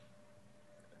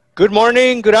Good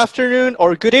morning, good afternoon,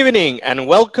 or good evening, and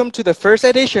welcome to the first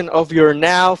edition of your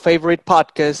now favorite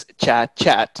podcast, Chat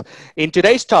Chat. In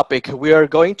today's topic, we are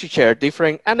going to share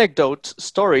different anecdotes,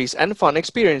 stories, and fun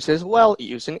experiences while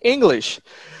using English.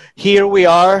 Here we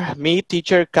are, me,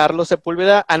 teacher Carlos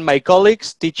Sepulveda, and my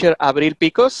colleagues, teacher Abril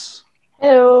Picos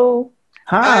Hello.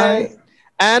 and, Hi.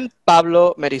 and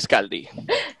Pablo Meriscaldi.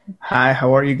 Hi,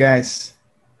 how are you guys?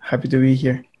 Happy to be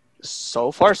here.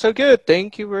 So far, so good.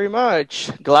 Thank you very much.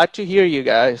 Glad to hear you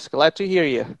guys. Glad to hear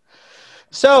you.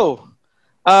 So,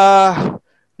 Uh,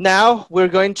 now we're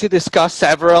going to discuss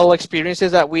several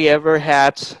experiences that we ever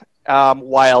had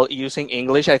while using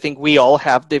English. I think we all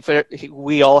had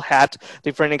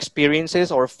different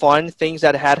experiences or fun things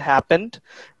that had happened,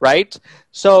 right?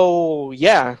 So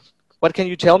yeah, what can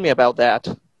you tell me about that?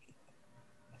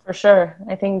 For sure.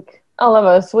 I think all of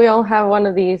us, we all have one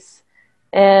of these.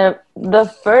 The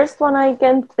first one I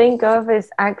can think of is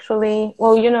actually,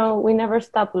 we never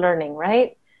stop learning,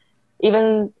 right?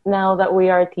 Even now that we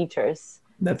are teachers.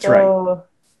 That's right.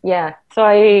 Yeah.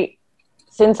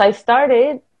 Since I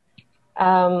started,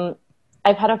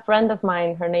 I've had a friend of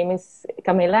mine. Her name is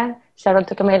Camila. Shout out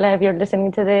to Camila if you're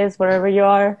listening to this, wherever you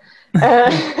are.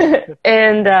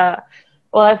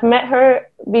 Well, I've met her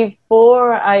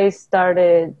before I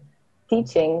started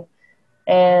teaching,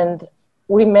 and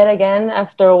we met again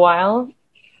after a while.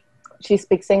 She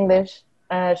speaks English.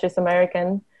 She's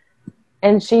American,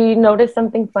 and she noticed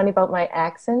something funny about my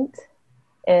accent,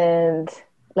 and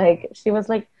she was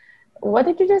like, "What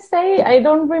did you just say?" I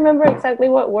don't remember exactly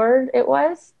what word it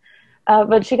was,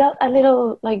 but she got a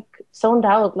little zoned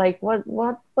out. Like, what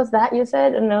was that you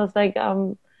said? And I was like,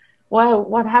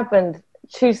 what happened?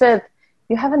 She said,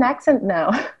 "You have an accent now."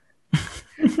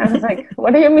 I was like,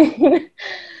 "What do you mean?"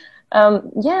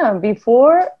 Yeah,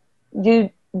 before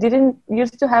you didn't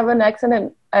used to have an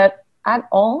accent at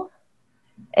all,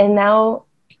 and now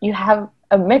you have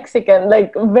a Mexican,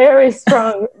 very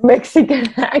strong Mexican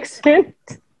accent.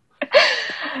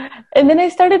 And then I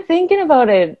started thinking about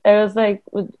it. I was like,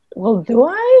 well, do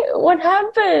I? What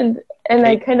happened? And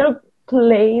I kind of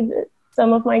played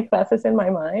some of my classes in my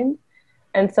mind.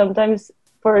 And sometimes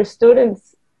for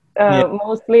students,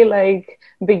 mostly like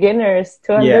beginners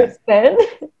to understand,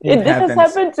 this has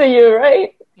happened to you,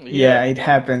 right? Yeah, it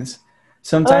happens.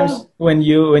 Sometimes when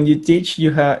you teach,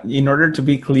 you have, in order to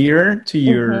be clearer to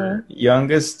your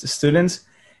youngest students,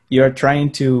 you are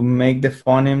trying to make the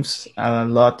phonemes a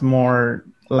lot more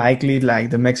likely, like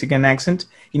the Mexican accent,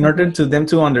 in order to them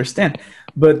to understand.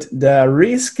 But the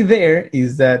risk there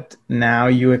is that now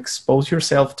you expose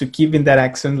yourself to keeping that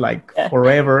accent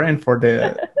forever and for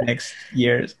the next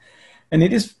years. And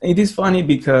it is funny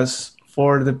because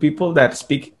for the people that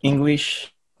speak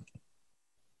English,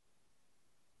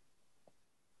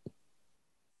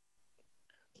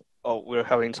 Oh, we're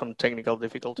having some technical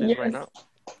difficulties right Yes. now.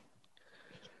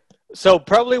 So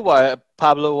probably what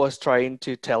Pablo was trying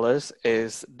to tell us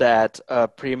is that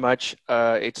pretty much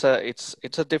it's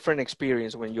a different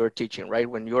experience when you're teaching, right?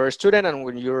 When you're a student and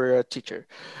when you're a teacher.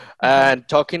 And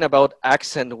talking about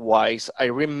accent wise, I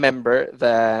remember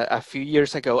that a few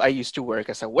years ago I used to work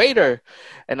as a waiter,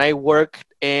 and I worked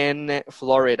in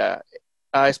Florida,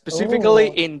 specifically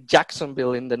in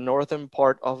Jacksonville, in the northern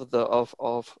part of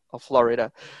of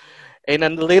Florida, in a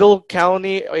little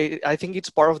county. I think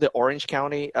it's part of the Orange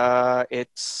County.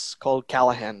 It's called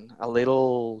Callahan, a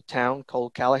little town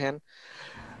called Callahan.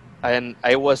 And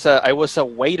I was a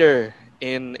waiter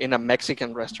in a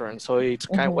Mexican restaurant, so it's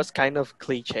was kind of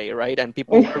cliche, right? And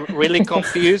people were really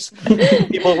confused.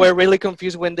 People were really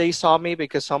confused when they saw me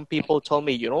because some people told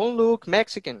me, "You don't look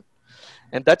Mexican."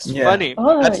 And that's funny.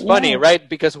 That's funny, right?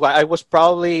 Because I was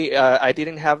probably I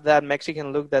didn't have that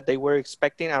Mexican look that they were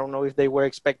expecting. I don't know if they were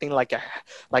expecting like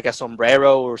a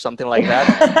sombrero or something like that.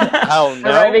 I don't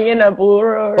know. Arriving in a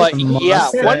burro. But yeah,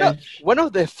 mustache. one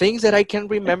of the things that I can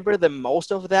remember the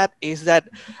most of that is that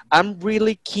I'm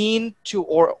really keen to,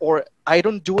 or I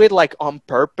don't do it like on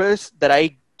purpose, that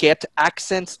I get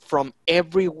accents from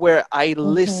everywhere I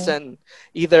listen,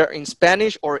 either in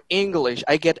Spanish or English.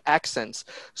 I get accents.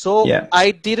 So I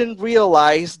didn't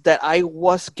realize that I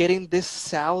was getting this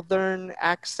southern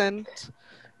accent,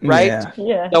 right?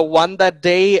 Yeah. The one that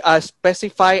they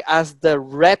specify as the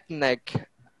redneck.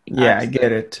 Yeah, I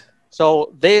get it.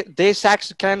 So this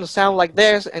accent kind of sound like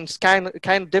this, and it's kind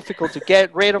of difficult to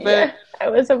get rid of it. I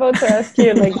was about to ask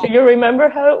you, do you remember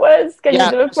how it was? Can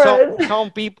you do it for us?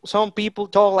 Some people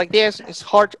talk like this. It's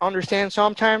hard to understand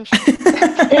sometimes.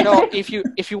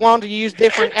 If you want to use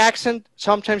different accent,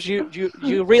 sometimes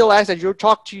you realize that you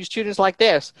talk to your students like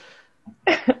this.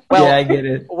 Well, Yeah, I get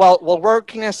it. while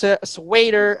working as a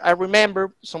waiter, I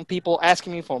remember some people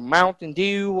asking me for Mountain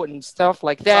Dew and stuff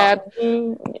like that.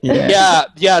 Yeah. Yeah,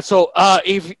 yeah. So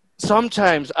if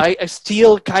sometimes I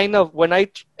still kind of when I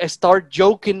start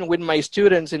joking with my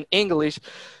students in English,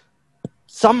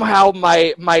 somehow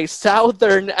my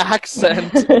southern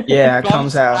accent Yeah, comes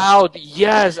comes out. out.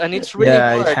 Yes, and it's really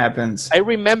Yeah, it hard. happens. I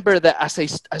remember that as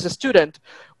a student,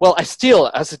 well, I still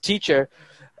as a teacher,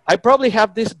 I probably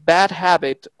have this bad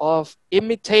habit of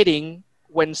imitating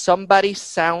when somebody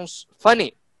sounds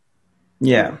funny.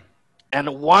 Yeah.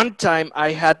 And one time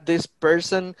I had this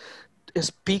person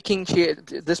speaking.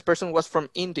 This person was from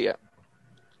India,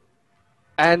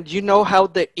 and you know how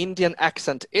the Indian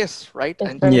accent is, right? It's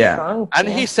And very Yeah. strong. and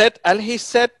Yeah. he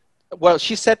said, well,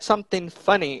 she said something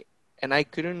funny, and I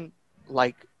couldn't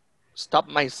like stop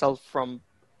myself from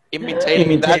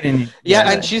imitating that. Imitating it. Yeah,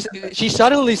 Yeah. and she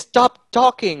suddenly stopped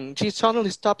talking. She suddenly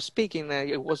stopped speaking. And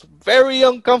it was very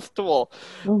uncomfortable,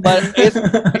 but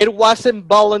it wasn't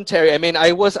voluntary. I mean,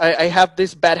 I have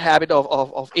this bad habit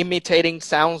of imitating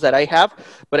sounds that I have,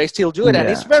 but I still do it, and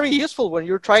it's Yeah. very useful when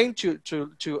you're trying to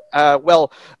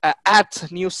add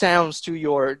new sounds to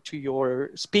your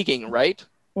speaking, right?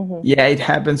 Yeah, it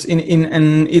happens in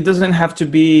and it doesn't have to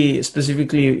be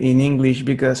specifically in English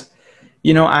because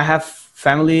I have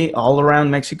family all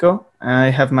around Mexico. I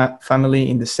have my family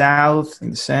in the south, in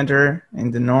the center,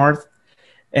 in the north,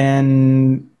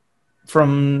 and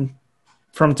from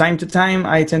time to time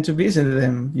I tend to visit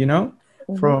them,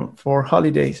 for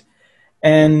holidays.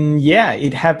 And yeah,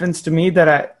 it happens to me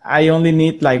that I only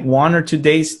need like 1 or 2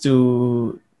 days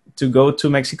to go to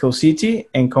Mexico City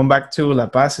and come back to La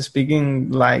Paz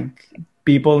speaking like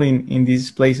people in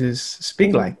these places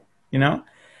speak like, you know.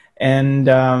 And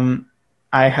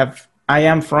I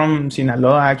am from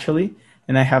Sinaloa actually,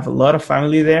 and I have a lot of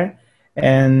family there.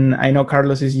 And I know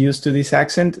Carlos is used to this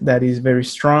accent that is very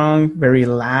strong, very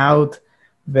loud,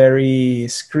 very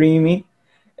screamy.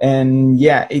 And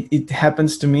yeah, it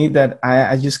happens to me that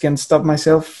I just can't stop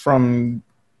myself from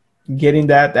getting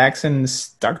that accent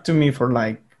stuck to me for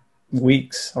like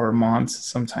weeks or months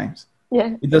sometimes.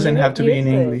 Yeah. It And you doesn't have get to be in used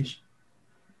to it. English.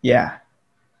 Yeah,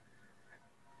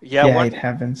 Yeah, yeah, it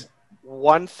happens.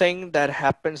 one thing that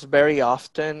happens very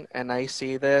often, and I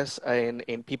see this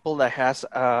in people that has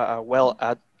uh,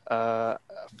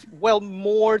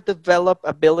 more developed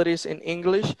abilities in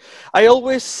English. I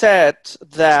always said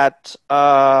that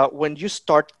when you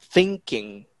start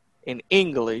thinking in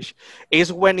English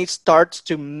is when it starts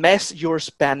to mess your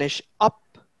Spanish up,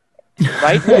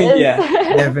 right? Yeah,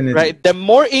 Yes. definitely. Right. The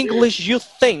more English you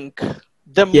think,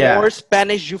 the Yeah, more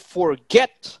Spanish you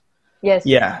forget. Yes.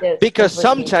 yeah, Yes. Because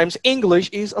Completely. sometimes English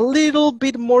is a little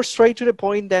bit more straight to the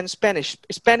point than Spanish.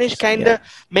 Spanish kind of yeah,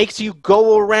 makes you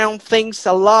go around things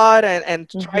a lot and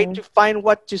try Mm-hmm. to find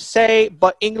what to say,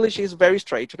 but English is very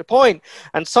straight to the point.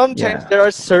 And sometimes yeah, there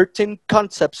are certain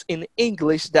concepts in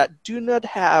English that do not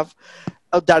have,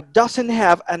 that doesn't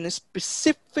have a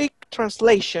specific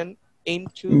translation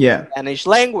into yeah, Spanish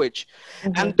language.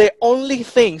 Mm-hmm. And the only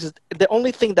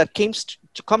thing that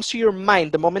comes to your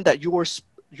mind the moment that you're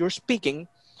speaking,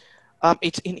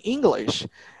 it's in English,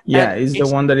 yeah. and It's the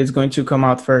it's one that is going to come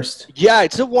out first. yeah,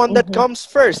 it's the one that Mm-hmm. comes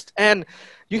first, and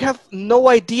you have no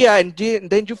idea, and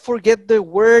then you forget the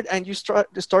word, and you start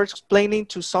explaining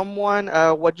to someone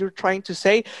what you're trying to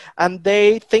say, and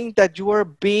they think that you are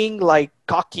being like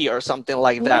cocky or something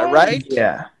like that, Yes. right?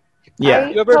 Yeah, Have yeah.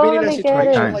 you I ever been in a totally get Big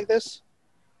situation it. time. like this?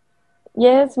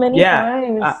 Yes, many Yeah,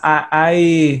 times.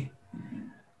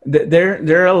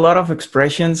 there are a lot of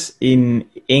expressions in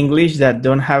English that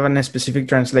don't have a specific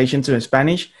translation to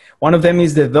Spanish. One of them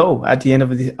is the though at the end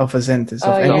of a sentence,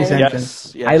 Oh of any Though, yes.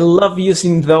 sentence. yes, I yes. love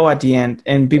using though at the end,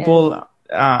 and Yes. people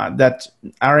that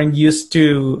aren't used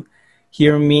to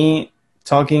hear me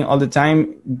talking all the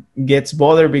time gets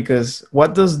bothered because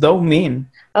what does though mean?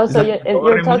 Oh, Is so that you're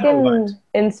what I mean or what? talking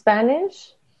in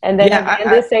Spanish, and then Yeah, at the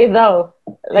end they say though,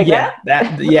 like yeah,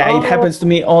 that. it Oh. happens to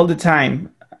me all the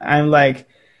time. I'm like,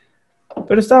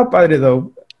 pero estaba padre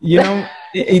though.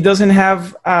 It doesn't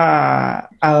have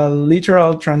a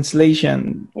literal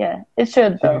translation Yeah, it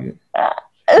should though. to. Ah.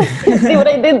 See what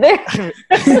I did there?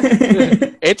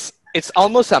 It's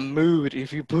almost a mood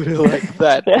if you put it like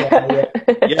that. Yeah, yeah,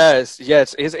 Yes,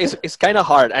 yes, it's kind of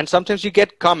hard, and sometimes you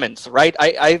get comments, right?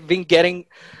 I've been getting,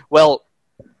 well,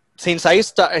 since I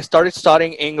started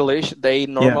studying English, they yeah,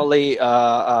 normally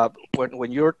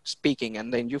when you're speaking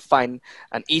and then you find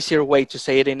an easier way to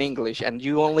say it in English, and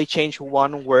you only change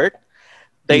one word,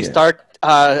 they yeah. start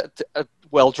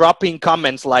dropping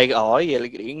comments like "oh, el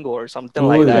gringo" or something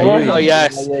like Uy, that. uy. Oh Yeah. Yeah,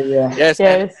 yes, yeah, yeah. yes,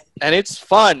 Yes. and it's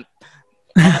fun.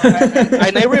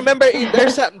 And I remember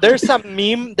there's a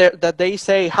meme that they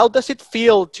say, how does it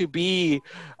feel to be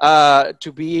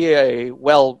a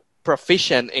well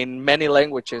proficient in many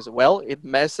languages? Well, it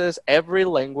messes every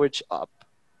language up.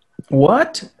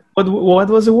 What? What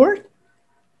was the word?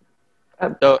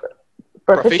 The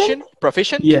Proficient?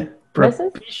 proficient. Yeah,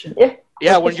 Messes? proficient. Yeah.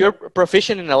 Yeah, when you're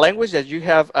proficient in a language that you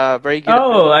have very good.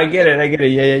 Oh, I get it.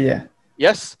 Yeah.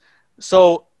 Yes.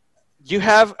 So you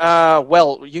have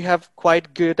you have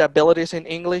quite good abilities in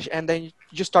English, and then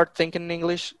you start thinking in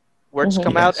English, words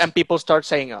come out, Yes. and people start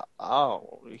saying,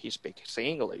 "Oh, he speaks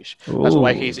English. That's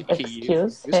why Ooh. he Excuse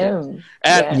uses it." him.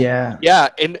 And Yeah. Yeah.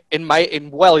 in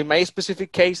my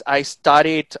specific case, I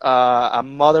studied a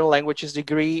modern languages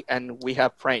degree, and we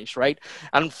have French, right?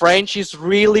 And French is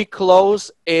really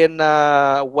close in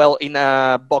in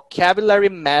a vocabulary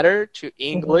matter to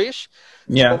English.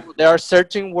 Yeah. So there are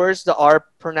certain words that are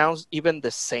pronounced even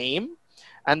the same,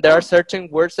 and there are certain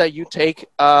words that you take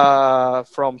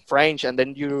from French and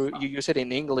then you use it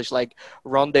in English, like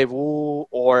rendezvous,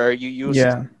 or you use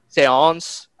Yeah.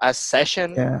 séance as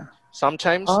session Yeah.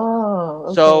 sometimes.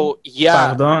 Oh, okay. So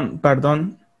yeah, Pardon.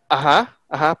 pardon.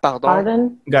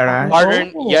 Pardon? Garage. Pardon,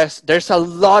 Oh. yes, there's a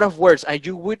lot of words, and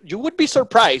you would be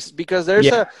surprised because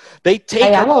Yeah. they take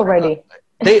I a am lot already.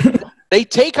 they they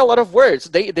take a lot of words.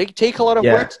 They take a lot of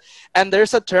Yeah. words, and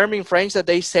there's a term in French that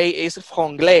they say is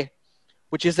franglais,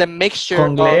 which is a mixture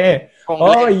of Conglais. Oh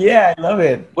franglais, yeah, I love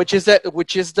it. which is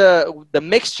the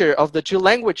mixture of the two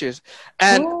languages,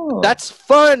 and Oh. that's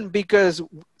fun because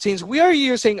since we are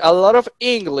using a lot of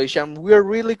English and we're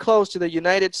really close to the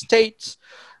United States,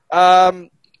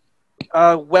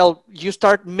 you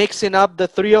start mixing up the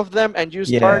three of them, and you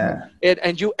start Yeah. it,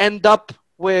 and you end up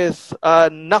with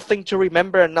nothing to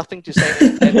remember and nothing to say,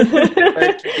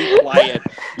 and to be quiet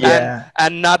Yeah.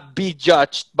 and not be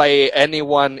judged by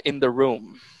anyone in the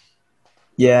room.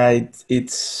 Yeah,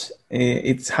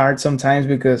 it's hard sometimes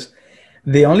because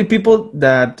the only people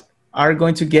that are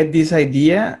going to get this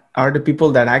idea are the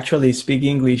people that actually speak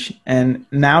English, and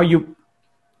now you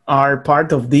are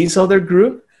part of this other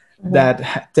group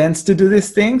that tends to do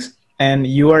these things, and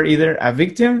you are either a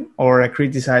victim or a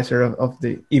criticizer of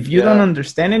the. If you don't Yeah.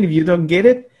 understand it, if you don't get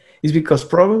it, it's because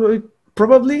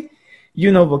probably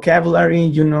you know vocabulary,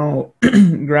 you know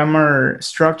grammar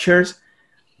structures,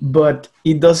 but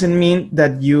it doesn't mean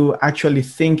that you actually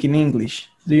think in English.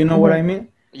 Do you know what I mean?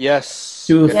 Yes.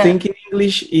 To Yeah. think in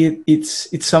English,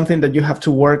 it's something that you have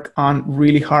to work on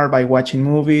really hard by watching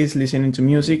movies, listening to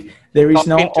music. There is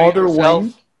no Talking to other way. yourself.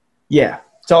 Yeah,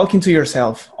 talking to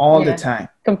yourself all the Yeah. time,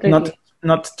 Completely.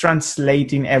 not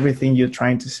translating everything you're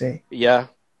trying to say Yeah.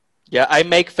 Yeah. I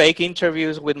make fake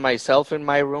interviews with myself in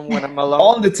my room when I'm alone.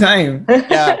 all the time.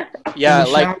 Yeah. Yeah. In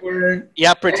the Like, shower.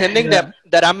 yeah, pretending Yeah.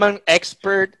 that I'm an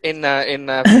expert in a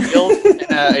field,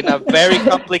 in a very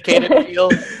complicated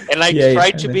field, and I Yeah, try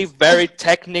yeah, to be very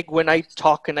technical when I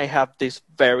talk, and I have this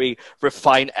very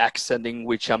refined accent in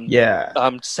which Yeah.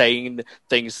 I'm saying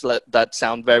things that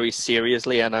sound very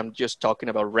seriously, and I'm just talking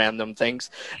about random things.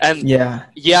 And Yeah.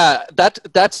 yeah,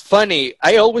 that's funny.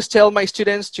 I always tell my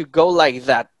students to go like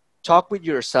that. Talk with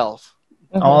yourself.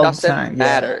 All the Doesn't time.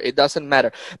 matter. It doesn't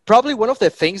matter. Probably one of the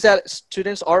things that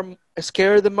students are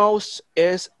scared the most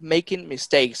is making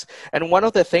mistakes. And one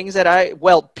of the things that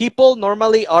people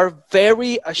normally are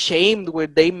very ashamed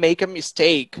when they make a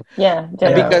mistake. Yeah.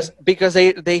 Yeah. Definitely. Because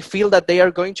they feel that they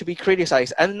are going to be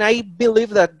criticized, and I believe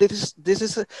that this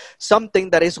is something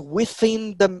that is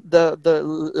within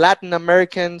the Latin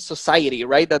American society,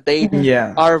 right? That they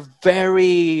Yeah. are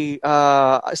very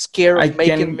scared of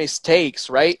making mistakes,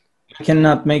 right? I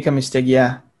cannot make a mistake.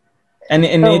 Yeah. And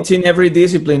So- it's in every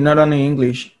discipline, not only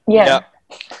English. Yeah.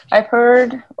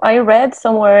 I read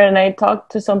somewhere, and I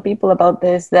talked to some people about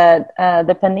this, that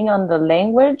depending on the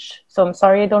language, so I'm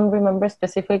sorry I don't remember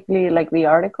specifically like the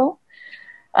article,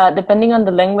 depending on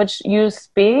the language you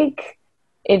speak,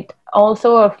 it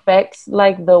also affects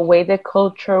like the way the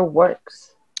culture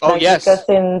works. Oh, Like, yes. because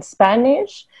in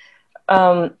Spanish,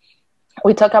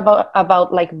 we talk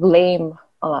about like blame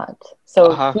a lot. So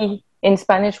in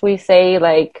Spanish we say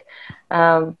like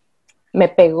me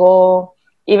pegó,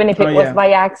 even if it was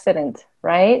by accident,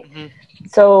 right? Mm-hmm.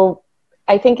 So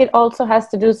I think it also has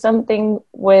to do something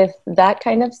with that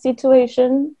kind of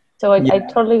situation. So I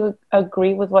totally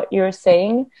agree with what you're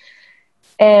saying.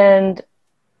 And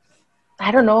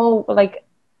I don't know, like,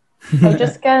 I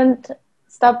just can't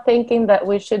stop thinking that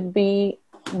we should be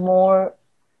more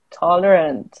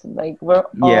tolerant. Like, we're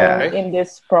all in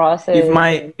this process.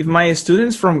 If my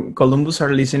students from Columbus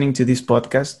are listening to this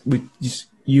podcast, which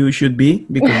you should be,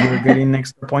 because you're getting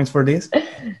extra points for this.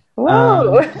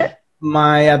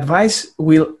 My advice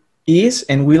is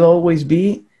and will always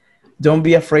be, don't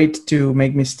be afraid to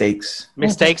make mistakes.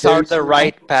 Mistakes are the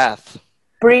right path.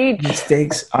 Preach.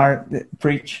 Mistakes are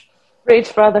preach.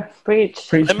 Preach, brother.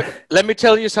 Preach. Let me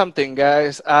tell you something,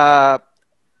 guys.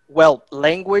 Well,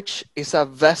 language is a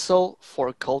vessel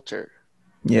for culture.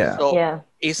 Yeah. So Yeah.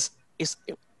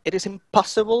 it is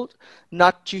impossible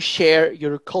not to share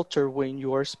your culture when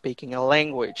you are speaking a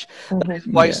language. That is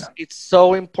why it's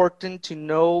so important to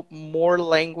know more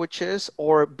languages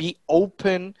or be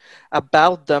open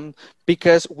about them,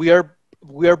 because we are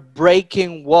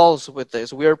breaking walls with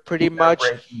this. We are pretty much,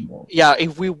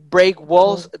 if we break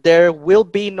walls, there will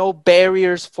be no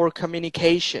barriers for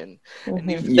communication.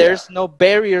 And if there's no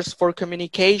barriers for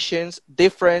communications,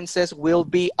 differences will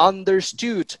be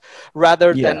understood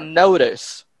rather than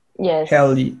noticed. Yes.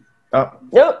 Hell yeah.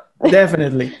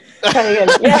 Definitely.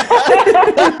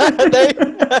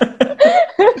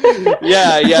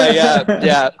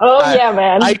 Yeah. Oh, yeah,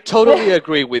 man. I totally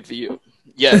agree with you.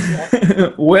 Yes.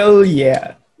 Well,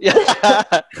 yeah.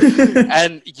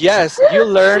 And yes, you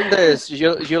learn this.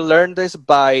 You learn this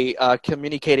by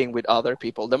communicating with other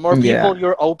people. The more people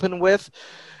you're open with,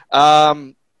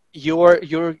 you're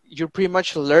pretty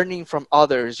much learning from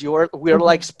others. We're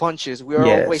like sponges. We are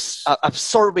always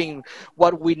absorbing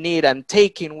what we need and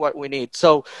taking what we need.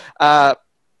 So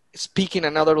speaking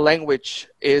another language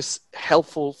is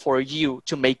helpful for you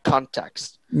to make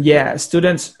contacts. Yeah,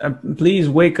 students, please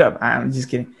wake up. I'm just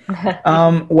kidding.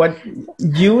 What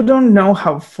you don't know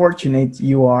how fortunate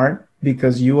you are,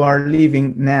 because you are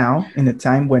living now in a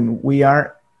time when we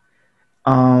are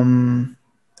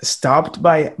stopped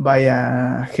by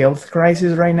a health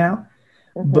crisis right now.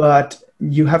 But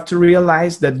you have to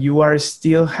realize that you are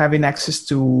still having access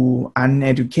to an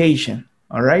education.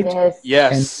 All right.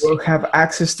 Yes. And you will have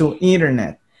access to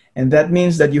internet. And that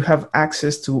means that you have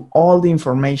access to all the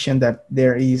information that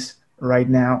there is right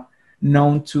now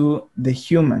known to the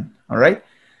human. All right.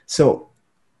 So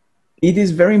it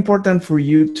is very important for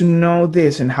you to know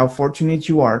this and how fortunate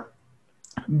you are,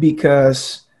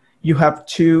 because you have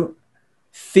to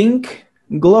think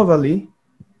globally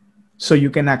so you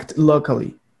can act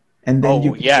locally. And then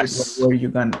you can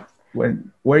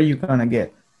where you're gonna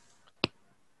get.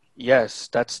 Yes,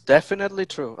 that's definitely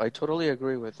true. I totally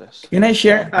agree with this. Can I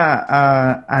share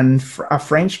a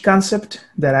French concept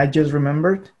that I just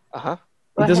remembered? It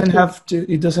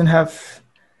doesn't have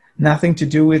nothing to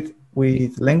do with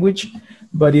language,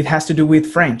 but it has to do with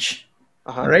French.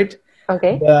 All right.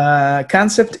 Okay. The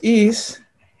concept is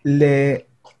le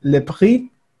prix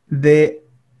de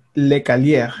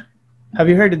l'écalier. Have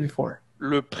you heard it before?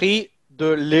 Le prix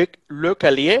de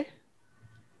l'écalier?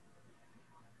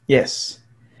 Yes.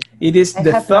 It is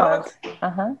the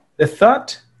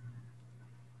thought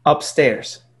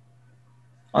upstairs,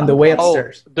 on the way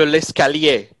upstairs. De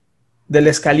l'escalier. De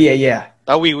l'escalier, yeah.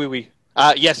 Ah, oui.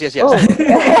 Yes.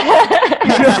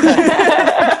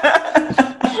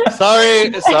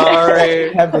 Sorry.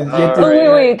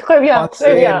 Oui, très bien.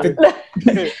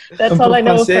 That's all I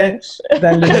know French.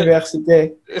 Dans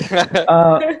l'université.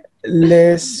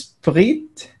 L'esprit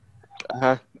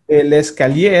de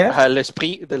l'escalier.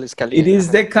 L'esprit de l'escalier. It is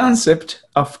the concept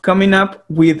of coming up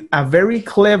with a very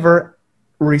clever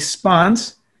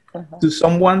response to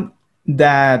someone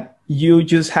that you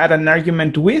just had an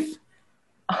argument with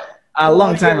a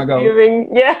long time ago.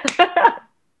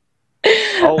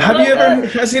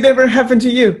 Has it ever happened to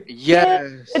you?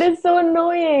 Yes. It is so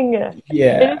annoying.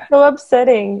 Yeah. It is so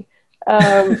upsetting.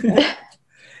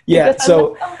 Yeah.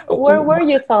 So where were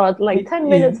you thought? Like 10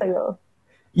 minutes ago.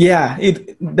 Yeah.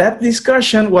 That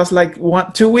discussion was like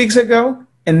 2 weeks ago,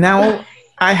 and now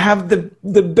I have the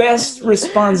best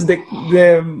response,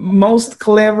 the most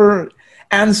clever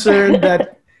answer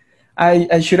that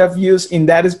I should have used in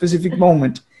that specific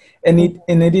moment. And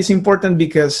it is important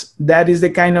because that is the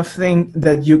kind of thing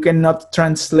that you cannot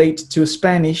translate to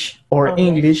Spanish or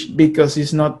English, because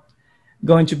it's not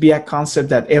going to be a concept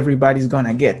that everybody's going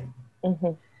to get.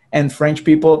 And French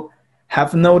people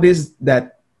have noticed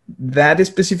that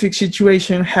specific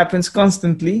situation happens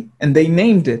constantly, and they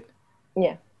named it.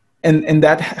 Yeah. And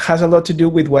that has a lot to do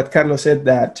with what Carlos said,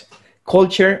 that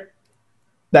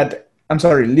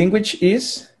language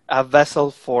is a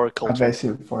vessel for culture. A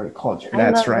vessel for culture.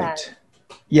 That's right.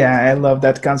 Yeah, I love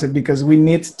that concept, because we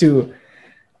need to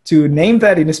name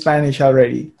that in Spanish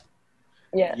already.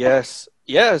 Yeah.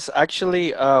 Yes.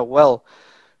 Actually,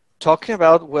 talking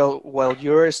about, while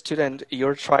you're a student,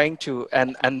 you're trying to,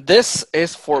 and this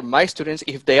is for my students,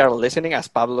 if they are listening, as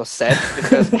Pablo said,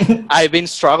 because I've been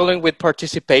struggling with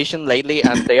participation lately,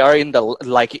 and they are in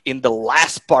the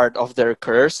last part of their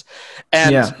course.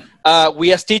 And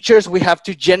We as teachers, we have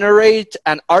to generate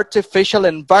an artificial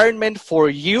environment for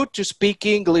you to speak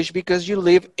English because you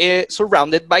live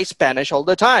surrounded by Spanish all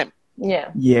the time.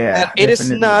 Yeah. Yeah, And it is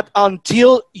definitely. not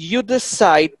until you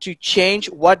decide to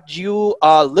change what you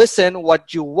listen,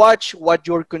 what you watch, what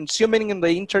you're consuming in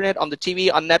the internet, on the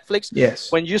TV, on Netflix,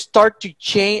 Yes. when you start to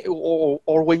change,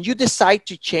 or when you decide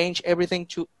to change everything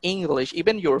to English,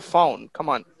 even your phone, come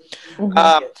on,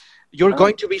 you're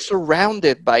going to be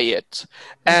surrounded by it.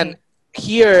 And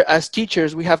here, as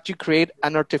teachers, we have to create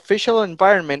an artificial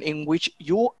environment in which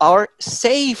you are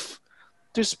safe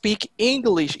to speak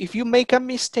English. If you make a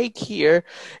mistake here,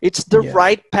 it's the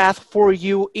right path for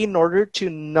you in order to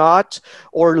not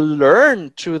or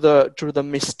learn through the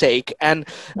mistake. And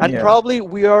probably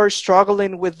we are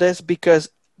struggling with this because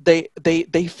they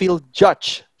feel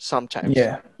judged sometimes.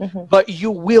 Yeah. But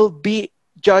you will be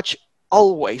judged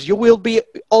always. You will be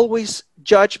always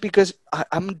judged because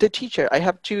I'm the teacher. I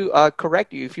have to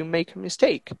correct you if you make a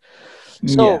mistake.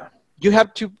 So you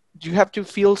have to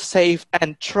feel safe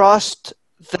and trust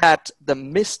that the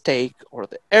mistake or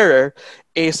the error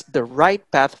is the right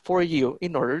path for you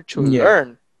in order to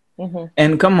learn.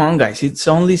 And come on, guys, it's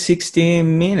only 60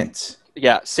 minutes.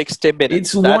 Yeah, 60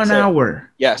 minutes. It's 1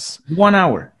 hour. Yes. 1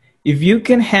 hour. If you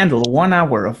can handle 1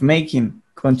 hour of making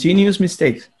continuous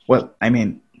mistakes, well, I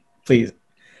mean, please.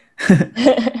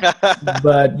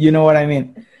 But you know what I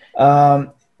mean.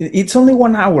 It's only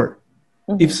 1 hour.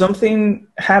 If something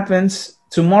happens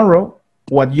tomorrow,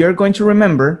 what you're going to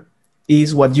remember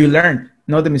is what you learned,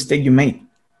 not the mistake you made.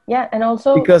 Yeah, and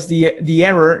also because the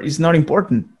error is not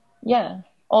important. Yeah.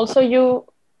 Also, you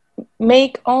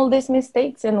make all these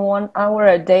mistakes in 1 hour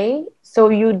a day, so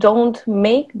you don't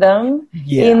make them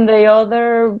in the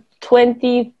other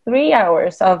 23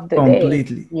 hours of the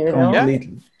day. You know?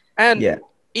 Completely. And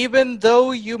even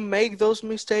though you make those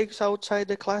mistakes outside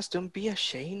the class, don't be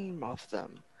ashamed of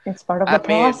them. It's part of the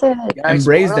process. Yeah,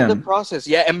 embrace them. The process.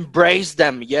 Yeah, embrace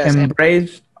them. Yes.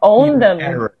 Own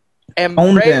them.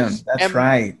 Own them. That's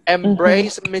right.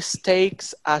 Embrace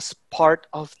mistakes as part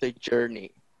of the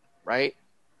journey, right?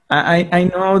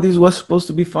 I know this was supposed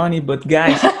to be funny, but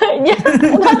guys. Yeah,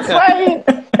 that's right.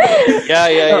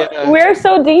 Yeah. We're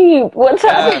so deep. What's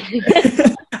happening?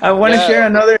 I want to share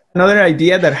another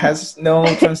idea that has no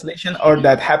translation or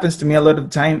that happens to me a lot of the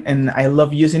time, and I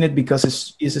love using it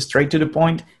because it's straight to the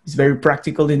point. It's very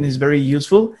practical and it's very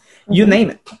useful. You name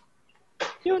it.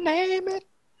 You name it.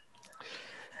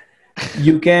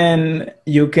 You can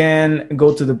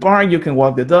go to the park. You can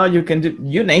walk the dog. You can do,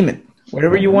 you name it.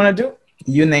 Whatever you want to do,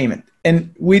 you name it.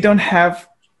 And we don't have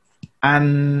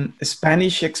an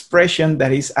Spanish expression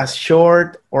that is as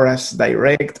short or as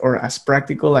direct or as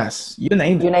practical as you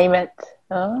name it. You name it.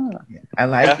 Oh. I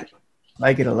like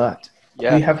it a lot.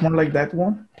 Yeah. Do you have more like that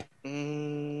one?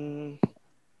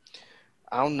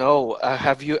 I don't know.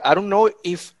 Have you? I don't know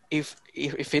if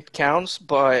it counts,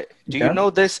 but do you know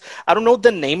this? I don't know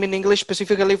the name in English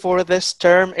specifically for this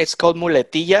term. It's called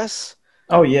muletillas.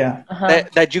 Oh yeah.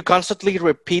 That you constantly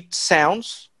repeat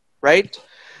sounds, right?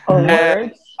 Or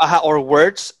words. Or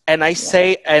words. And I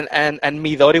say, and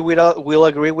Midori will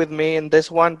agree with me in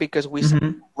this one because we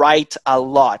write a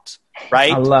lot,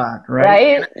 right? A lot,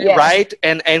 right? Yes. Right.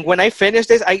 And when I finish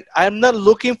this, I'm not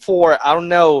looking for, I don't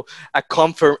know,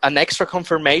 an extra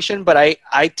confirmation, but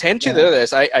I tend to do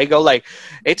this. I go like,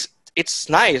 it's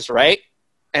nice, right?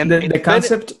 And the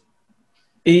concept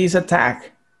is a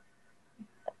tag.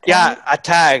 Yeah, a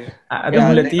tag. The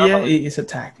muletilla is a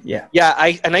tag. Yeah. Yeah,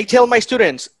 I tell my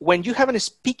students, when you have a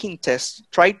speaking test,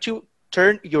 try to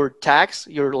turn your tags,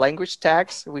 your language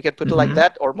tags, we can put it like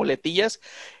that, or muletillas,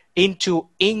 into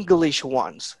English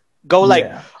ones. Go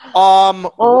like,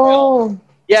 well,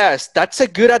 yes, that's a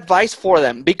good advice for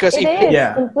them because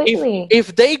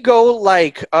if they go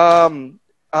like,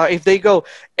 if they go,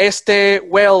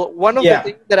 well, one of the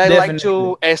things that I like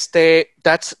to,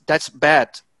 that's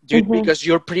bad. Because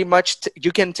you're pretty much,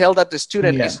 you can tell that the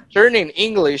student is turning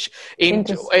English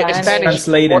into Spanish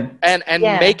and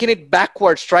making it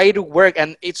backwards, try to work.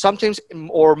 And it sometimes,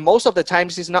 or most of the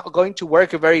times, is not going to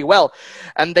work very well.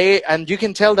 And you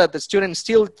can tell that the student is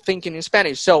still thinking in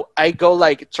Spanish. So I go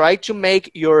like, try to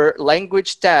make your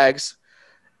language tags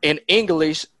in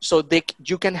English so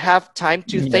you can have time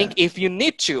to think if you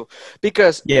need to.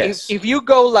 Because if you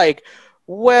go like,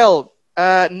 well,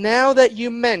 now that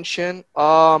you mention,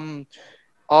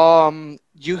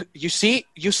 you see,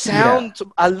 you sound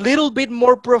a little bit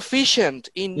more proficient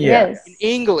in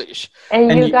English,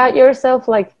 and you got yourself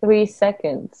like 3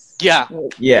 seconds.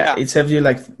 It saves you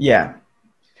like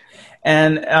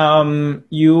and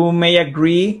you may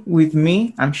agree with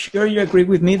me. I'm sure you agree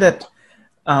with me that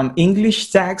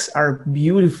English tags are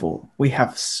beautiful. We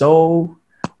have so,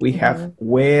 we have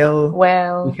well, we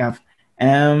Well, have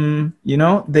you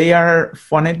know, they are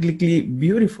phonetically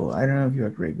beautiful. I don't know if you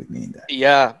agree with me in that.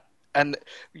 Yeah. And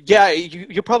yeah,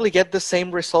 you probably get the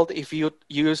same result if you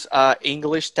use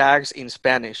English tags in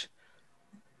Spanish.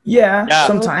 Yeah, Yeah.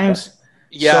 sometimes. So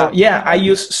Yeah. yeah, I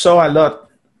use so a lot.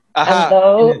 and Aha.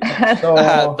 though,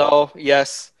 So, Though,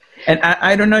 yes. and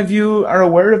I don't know if you are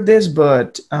aware of this,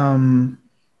 but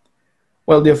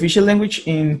well, the official language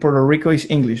in Puerto Rico is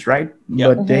English, right? Yep.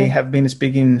 But they have been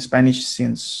speaking Spanish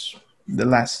since the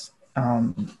last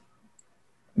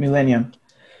millennium.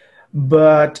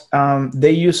 But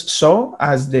they use so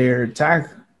as their tag,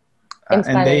 in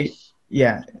and they, Spanish.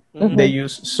 yeah, Mhm. they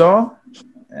use so.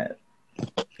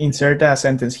 Insert a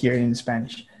sentence here in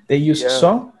Spanish. They use Yeah.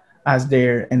 so as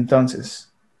their entonces.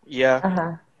 Yeah.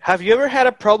 Uh-huh. Have you ever had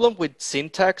a problem with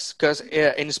syntax? Because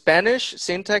in Spanish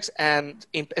syntax and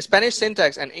in Spanish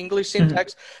syntax and English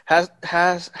syntax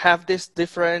have these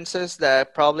differences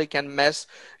that probably can mess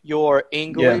your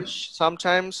English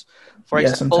sometimes. For Yeah,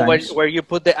 example, sometimes. where you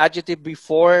put the adjective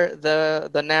before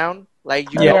the noun, like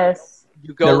you Yeah. Yes,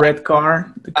 you go The like, red car,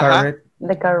 the car uh-huh. red.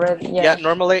 the correct. Yeah, Yeah.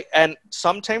 normally, and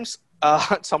sometimes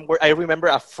somewhere I remember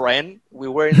a friend. We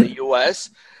were in the U.S.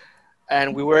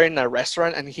 and we were in a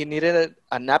restaurant, and he needed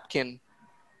a napkin,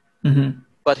 Mhm.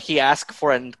 but he asked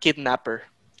for a kidnapper,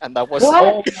 and that was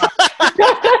What?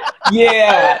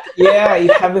 Yeah, yeah,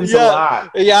 it happens a yeah, lot.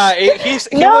 yeah.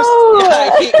 No!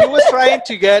 He was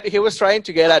trying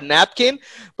to get a napkin,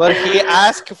 but he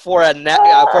asked for a for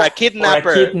a For a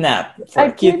kidnapper. kidnap. For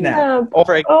a kidnap. kidnap.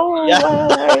 For a, Oh yeah,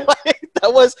 my!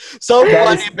 that was so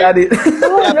funny. That is.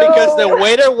 Oh Yeah, no! because the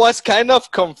waiter was kind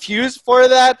of confused for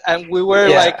that, and we were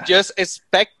Yeah. like just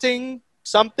expecting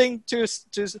something to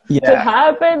To Yeah.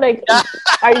 happen, like,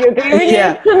 are you giving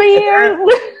Yeah. it to me? Or...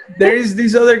 There is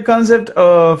this other concept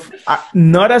of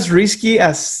not as risky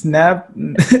as Kidnap?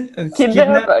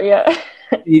 kidnap. Yeah.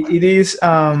 It is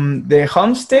the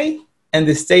homestay and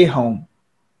the stay home.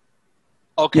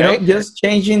 You know, okay. just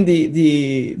changing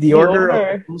the order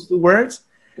of those two words.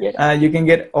 Yeah. You can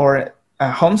get or a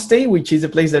homestay, which is a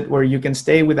place that where you can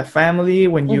stay with a family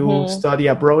when you study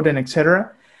abroad and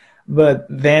etc. But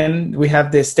then we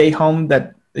have the stay home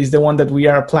that is the one that we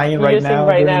are applying right Using now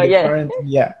right during now, the yeah. quarantine.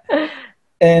 Yeah,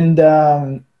 and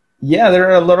yeah, there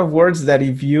are a lot of words that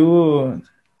if you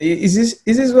is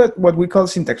this what we call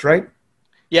syntax, right?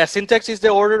 Yeah, syntax is the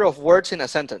order of words in a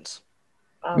sentence.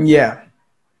 Yeah,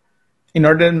 in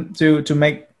order to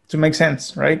make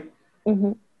sense, right?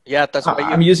 Yeah, that's why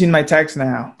I'm using my tags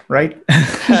now, right?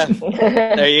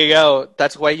 there you go.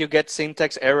 That's why you get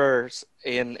syntax errors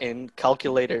in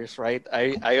calculators, right?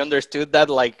 I understood that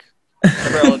like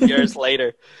several years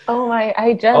later. Oh my!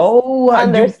 I just Oh,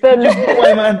 understood. you blew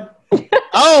my mind.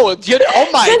 Oh, oh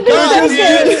my God!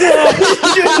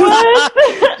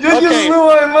 What? You just Okay. blew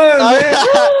my mind,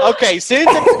 man. Okay,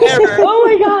 syntax error. Oh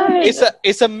my god!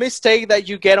 It's a mistake that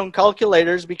you get on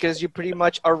calculators because you pretty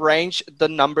much arrange the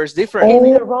numbers In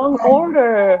differently. the wrong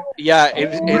order. Yeah,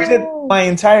 Read it my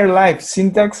entire life.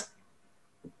 Syntax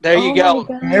there you go.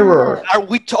 error. Are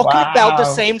we talking about the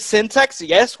Wow. same syntax?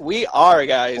 Yes, we are,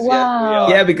 guys. Yes, we Wow. are.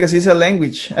 Yeah, because it's a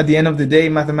language. At the end of the day,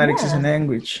 mathematics is a Yeah.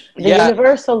 language. The Yeah.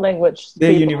 universal language. The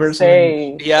people universal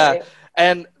say, Yeah, right?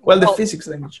 and Well, the physics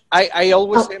language. I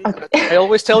always Oh, okay. I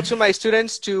always tell to my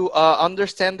students to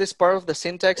understand this part of the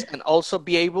syntax and also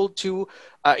be able to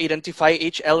identify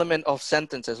each element of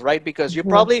sentences, right? Because you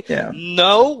probably Yeah.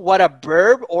 know what a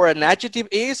verb or an adjective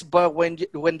is, but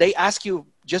when they ask you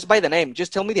just by the name,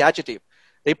 just tell me the adjective.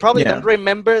 They probably Yeah. don't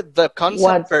remember the concept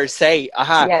What- per se.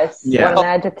 Aha. Yes, Yeah. what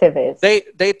an adjective is.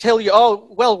 They tell you, oh,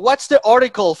 well, what's the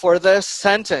article for this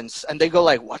sentence? And they go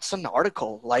like, what's an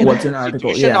article? Like What's an article?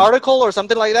 institution Yeah. article or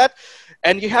something like that.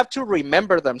 And you have to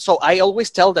remember them. So I always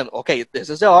tell them, okay, this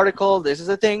is the article, this is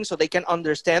the thing, so they can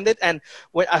understand it. And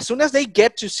as soon as they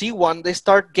get to see one, they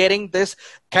start getting this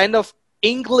kind of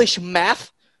English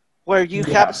math where you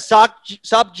have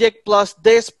subject plus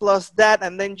this plus that,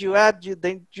 and then you add,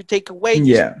 then you take away,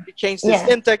 you change the Yeah.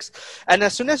 syntax. And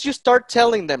as soon as you start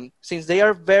telling them, since they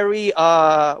are very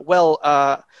New.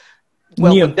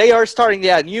 when they are starting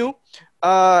new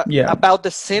about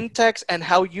the syntax and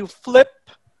how you flip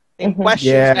in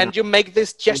questions Yeah. and you make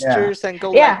these gestures and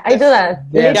go Yeah, like I this. do that.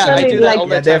 Yeah, Literally, I do that like all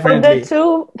the time. put definitely. the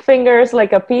two fingers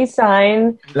like a peace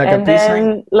sign, Like a and peace then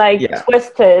sign. like Yeah.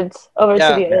 twist it over Yeah.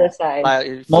 to the other side. Like,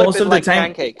 you flip Most it of the like time,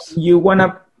 pancakes. you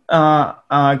wanna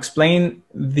explain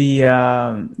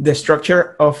the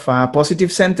structure of a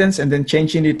positive sentence and then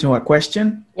changing it to a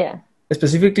question, Yeah.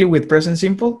 specifically with present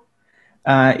simple.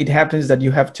 it happens that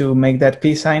you have to make that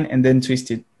peace sign and then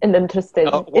twist it. And interested.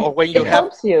 Or when you it have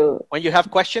helps you. when you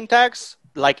have question tags,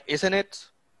 like isn't it?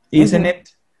 Isn't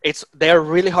it? They're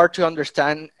really hard to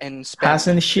understand in Spanish.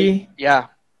 Hasn't she? Yeah,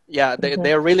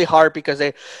 they're really hard because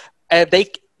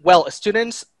well,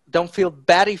 students don't feel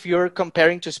bad if you're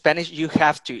comparing to Spanish. You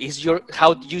have to. It's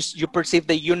how you perceive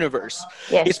the universe.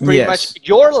 Yes. It's pretty Yes. much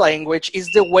your language is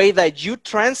the way that you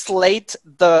translate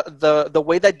the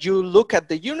way that you look at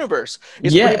the universe.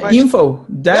 It's Yeah, pretty much, info,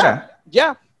 data.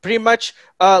 yeah, pretty much.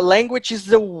 Language is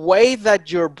the way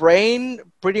that your brain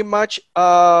pretty much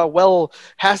well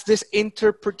has this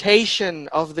interpretation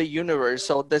of the universe.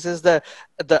 So this is the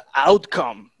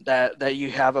outcome that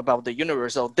you have about the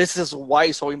universe. So this is why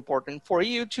it's so important for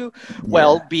you to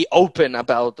be open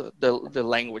about the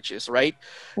languages, right?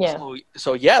 Yeah.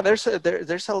 So yeah, there's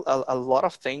a lot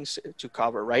of things to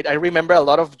cover, right? I remember a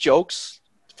lot of jokes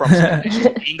from Spanish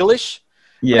to English.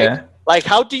 Yeah. Right? Like,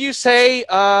 how do you say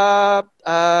azul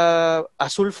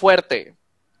fuerte?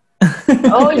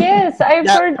 Oh yes, I've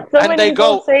heard so and many they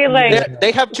people go, say like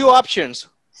they have two options.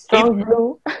 strong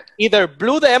blue. Either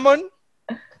blue demon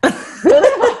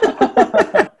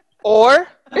or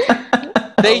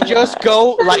they just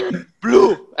go like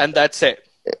blue and that's it.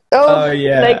 Oh,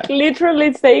 yeah. Like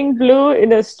literally saying blue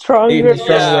in a stronger In a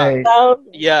strong way. sound.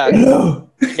 Yeah.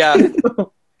 Yeah.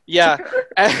 Yeah.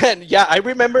 And yeah, I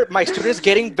remember my students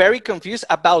getting very confused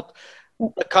about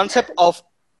the concept of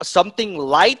something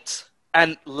light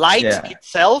and light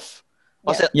itself.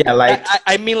 Yeah, light.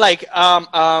 I mean like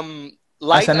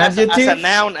light As an as adjective? a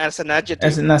noun, as an adjective.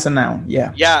 As a noun,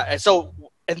 yeah. Yeah, and so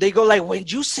and they go like, when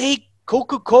you say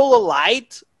Coca-Cola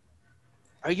Light,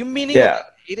 are you meaning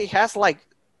it has like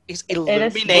it's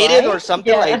illuminated or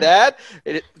something like that?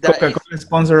 Coca-Cola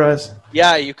sponsor us.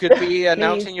 Yeah, you could be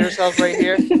announcing yourself right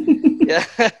here. Yeah,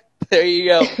 there you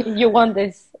go. You want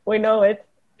this? We know it.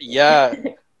 Yeah.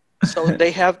 So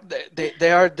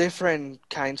they are different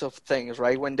kinds of things,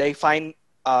 right? When you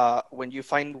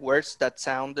find words that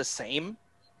sound the same.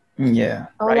 Yeah.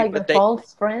 Oh, right? like the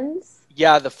false friends?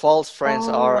 Yeah, the false friends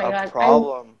are my a God.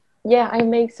 problem. I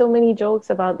make so many jokes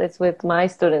about this with my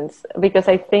students because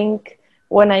I think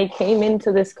when I came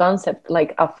into this concept,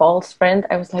 like a false friend,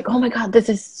 I was like, oh my God, this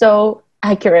is so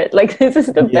accurate. Like, this is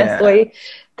the best way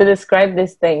to describe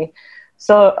this thing.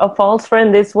 So a false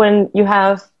friend is when you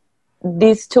have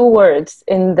these two words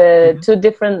in the two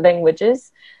different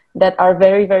languages that are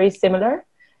very, very similar,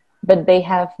 but they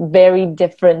have very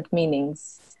different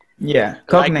meanings. Yeah,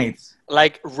 cognates.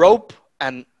 Like rope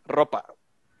and ropa.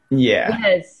 Yeah.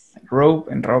 Yes. Rope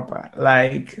and ropa.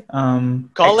 Like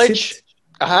college.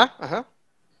 Exit,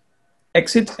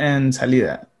 exit and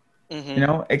salida. You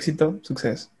know, éxito,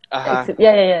 success. Exit.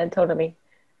 Yeah, totally.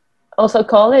 Also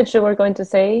college, we're going to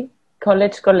say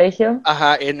college, colegio.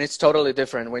 And it's totally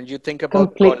different. When you think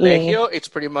about colegio, it's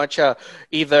pretty much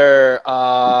either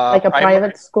like a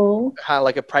private school.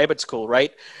 Like a private school,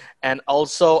 right? And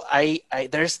also, I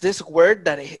there's this word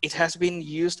that it has been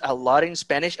used a lot in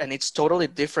Spanish, and it's totally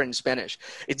different in Spanish.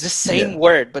 It's the same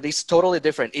word, but it's totally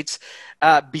different. It's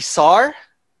bizarre,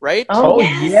 right? Oh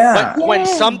yeah. When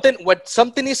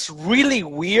something is really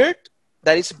weird,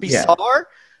 that is bizarre.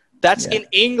 That's in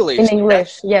English. In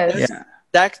English, yes. Yeah.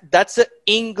 That's the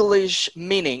English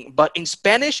meaning, but in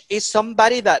Spanish is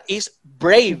somebody that is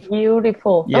brave.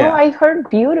 Beautiful. Yeah. Oh, I heard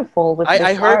beautiful. With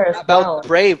I heard about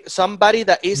brave. Somebody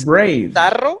that is brave.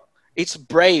 Tarro, it's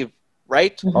brave,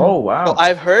 right? Oh wow. So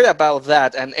I've heard about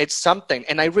that, and it's something.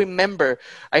 And I remember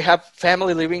I have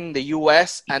family living in the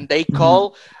U.S. and they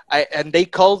call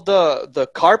the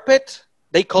carpet.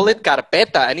 They call it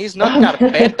carpeta, and it's not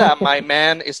carpeta, my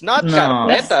man. It's not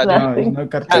carpeta. No, it's not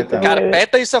carpeta.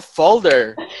 Carpeta is a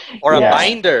folder or a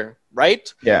binder, right?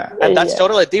 Yeah. And that's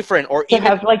totally different. Or you even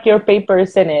have like your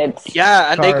papers in it.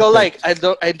 Yeah, and they go like, babe,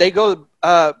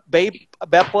 ve a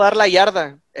podar la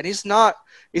yarda, and it's not.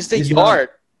 It's the yard,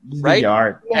 right? The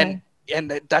yard. Yeah.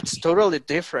 And that's totally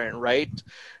different, right?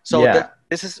 So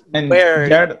this is and where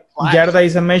yarda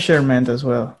is a measurement as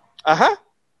well.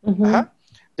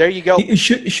 There you go.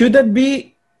 Should that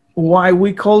be why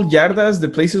we call yardas the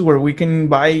places where we can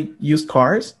buy used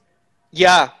cars?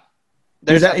 Yeah.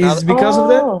 Is because of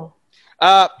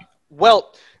that?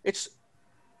 Well, it's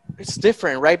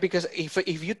different, right? Because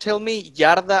if you tell me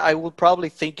yarda, I will probably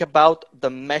think about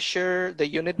the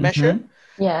unit measure.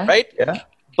 Yeah. Right? Yeah.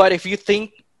 But if you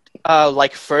think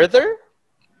like further,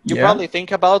 you probably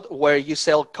think about where you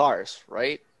sell cars,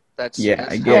 right? That's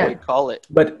how we call it.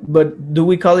 But do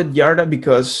we call it yarda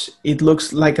because it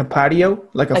looks like a patio,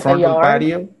 like a frontal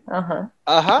patio?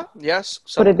 Yes.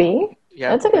 So, could it be?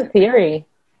 Yeah. That's a good theory.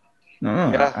 No,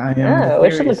 Yeah. I am the Yeah, we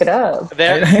should look it theorist. up.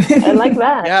 There, I like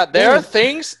that. yeah, there are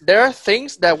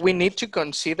things that we need to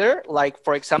consider, like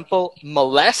for example,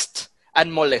 molest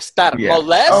and molestar. Yeah.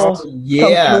 Molest, Oh,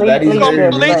 Oh, yeah, that is completely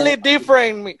very completely different.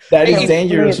 different. that is If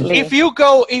dangerous. Completely.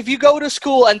 if you go to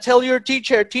school and tell your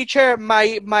teacher,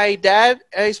 my dad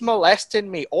is molesting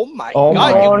me. Oh my Oh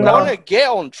God, my you're Oh God. gonna no, get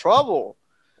on trouble.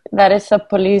 that is a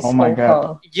police Oh my phone God.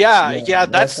 call. Yeah, Yeah, yeah,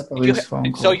 that's a that's you. police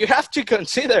phone So call. you have to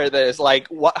consider this, like,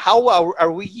 how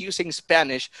are we using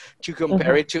Spanish to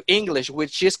compare Hmm. it to English,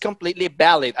 which is completely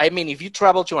valid. I mean, if you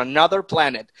travel to another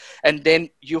planet and then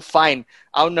you find,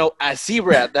 I don't know, a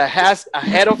zebra that has a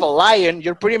head of a lion,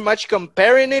 you're pretty much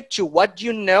comparing it to what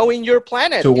you know in your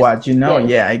planet. To what you know? Yes.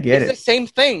 Yeah, I get It's the it. same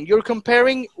thing. You're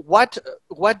comparing what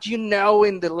you know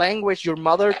in the language, your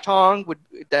mother tongue, would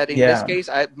that in this Yeah. case,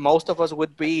 most of us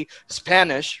would be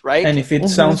Spanish, right? And if it Hmm.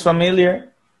 sounds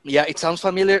familiar, Yeah, it sounds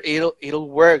familiar. It'll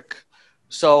work.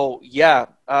 So yeah,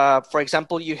 for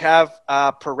example, you have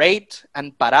parade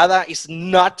and parada is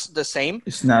not the same.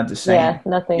 it's not the Yeah, same.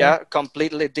 nothing. Yeah,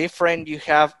 completely different. You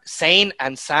have sane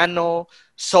and sano,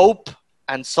 soap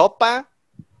and sopa.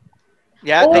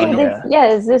 Yeah, they Oh, Oh know. this yeah.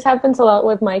 yes, this happens a lot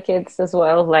with my kids as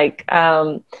well. Like,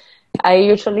 I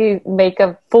usually make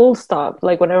a full stop.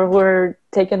 Like whenever we're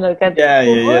taking a look at Yeah,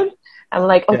 yeah, yeah. food, I'm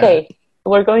like, Yeah. okay,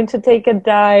 we're going to take a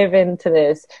dive into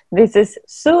this. This is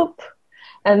soup,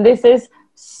 and this is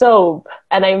soap.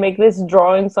 And I make these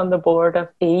drawings on the board of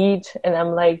each, and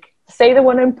I'm like, say the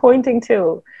one I'm pointing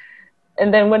to.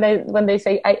 And then when they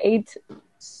say I ate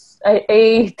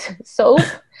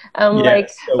soap, I'm Yeah. like,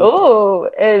 So oh,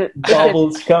 is it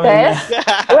bubbles coming Tess? out.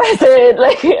 What is it?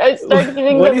 Like I start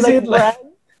giving What them is like it like? brand.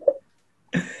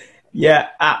 Yeah,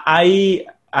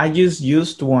 I just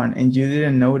used one and you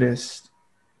didn't notice,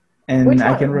 and Which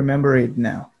I can one? remember it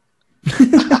now.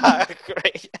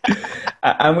 Great.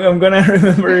 I'm gonna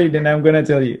remember it and I'm gonna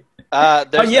tell you. Oh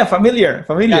There's yeah, familiar,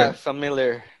 yeah, familiar.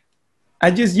 familiar.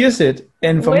 I just use it,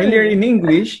 and familiar When? in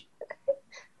English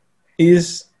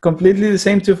is completely the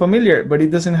same to familiar, but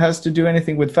it doesn't has to do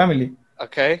anything with family.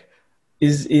 Okay.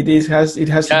 It has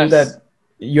to do Yes. that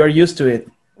you're used to it.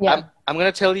 Yeah. I'm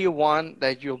gonna tell you one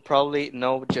that you'll probably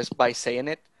know just by saying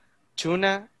it.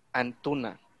 Tuna and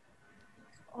tuna.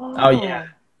 Oh yeah,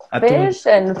 Oh, atún. fish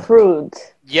and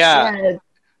fruit. Yeah, Yeah,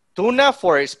 tuna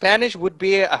for Spanish would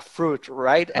be a fruit,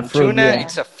 right? A And fruit, tuna, yeah,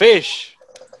 it's a fish.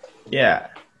 yeah,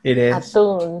 it is.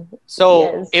 atún.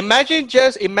 So Yes. imagine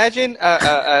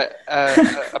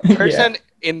a Yeah, person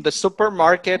in the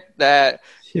supermarket that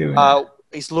tuna.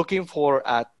 is looking for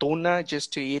a tuna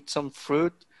just to eat some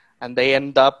fruit, and they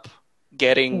end up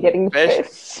getting Getting fish.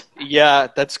 fish. Yeah,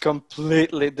 that's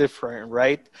completely different,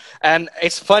 right? And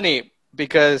it's funny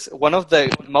because one of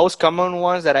the most common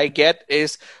ones that I get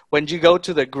is when you go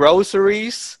to the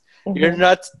groceries, you're Mhm.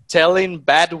 not telling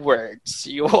bad words.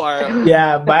 You are,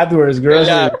 Yeah, bad words,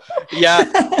 yeah, grocery. yeah.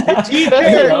 The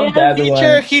I teacher, love that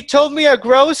teacher, one. he told me a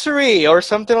grocery or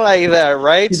something like that,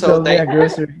 right? He So told me they, a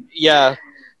grocery. yeah,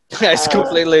 it's Uh,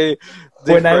 completely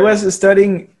When I different. was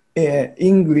studying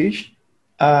English,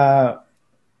 uh,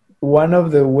 one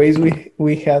of the ways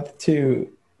we had to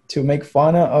make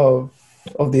fun of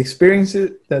the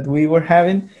experiences that we were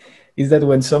having is that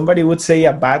when somebody would say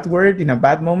a bad word in a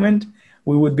bad moment,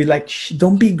 we would be like, Shh,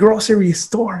 don't be grocery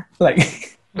store.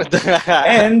 Like,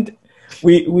 and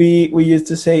we used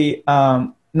to say,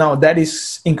 no, that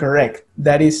is incorrect.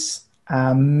 That is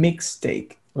a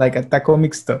mixtape, like a taco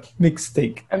mixto,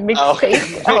 mixtape. a mixtape.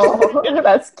 Okay. Oh,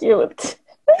 that's cute.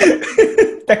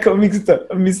 Taco mixto,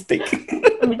 a mistake.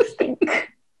 A mixtape.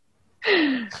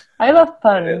 I love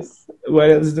puns. What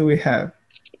else do we have?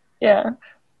 Yeah.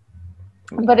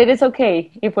 But it is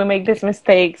okay if we make these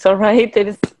mistakes, all right? It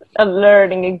is a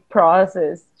learning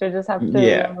process. You just have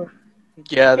Yeah. to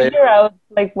Yeah, they, figure out,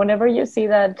 like, whenever you see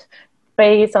that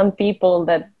face on people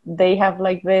that they have,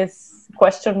 like, this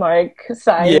question mark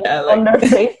sign Yeah, on like their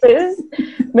faces,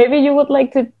 maybe you would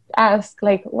like to ask,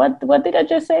 like, what did I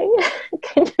just say?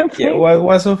 Can you yeah, please? what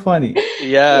was so funny?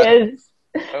 yeah. Yes.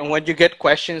 And when you get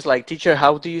questions like, teacher,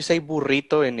 how do you say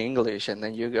burrito in English? And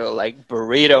then you go like,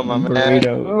 burrito, my man.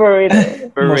 Burrito,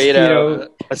 Burrito. Burrito. mosquito,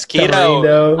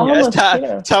 Mosquito. tamarindo. Oh, Yes,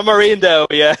 mosquito. tamarindo.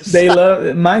 Yes. They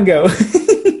love mango.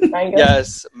 Mango.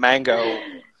 Yes, mango.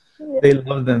 They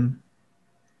love them.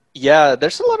 Yeah,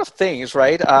 there's a lot of things,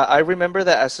 right? I remember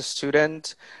that as a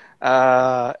student,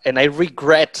 and I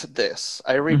regret this.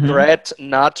 I Hmm. regret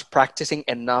not practicing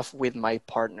enough with my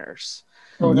partners.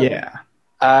 Totally. Yeah,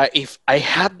 if I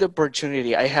had the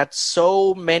opportunity, I had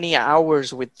so many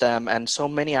hours with them and so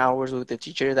many hours with the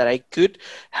teacher that I could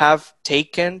have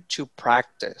taken to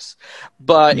practice.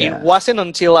 But it Yeah. wasn't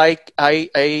until I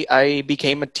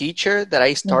became a teacher that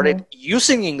I started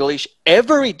using English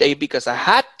every day because I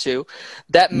had to,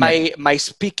 that Yeah. my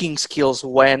speaking skills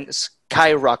went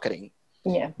skyrocketing.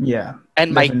 Yeah. Yeah.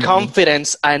 And my Definitely.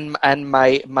 confidence and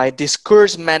my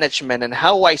discourse management and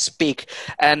how I speak.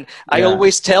 And I Yeah.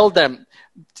 always tell them,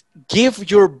 give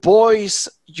your voice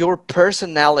your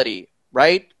personality,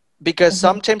 right? Because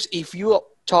sometimes if you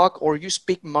talk or you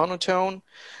speak monotone,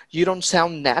 you don't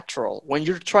sound natural. When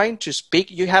you're trying to speak,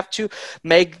 you have to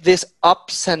make this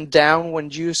ups and down when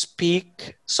you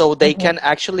speak so they can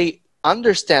actually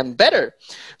understand better.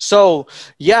 So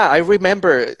yeah, I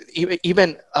remember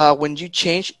even when you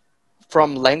change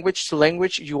from language to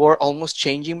language, you are almost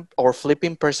changing or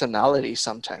flipping personality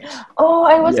sometimes. Oh,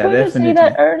 I was Yeah, going to say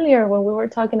that definitely. earlier when we were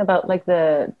talking about like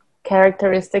the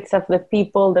characteristics of the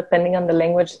people depending on the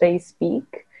language they speak.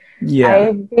 Yeah.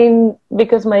 I've been,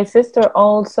 because my sister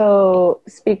also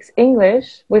speaks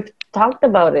English, we've talked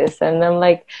about this, and I'm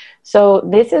like, so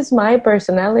this is my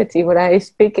personality when I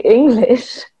speak English,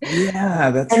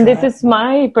 Yeah, that's and this right. is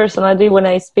my personality when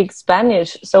I speak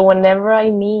Spanish. So whenever I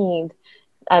need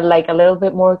like a little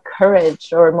bit more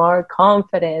courage or more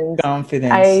confidence,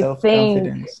 Confidence, I think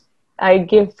self-confidence. I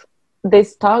give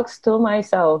these talks to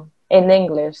myself in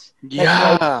English. Like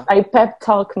Yeah. I pep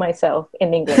talk myself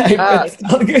in English. I I'm Yeah. bet like,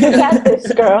 talk. you got this,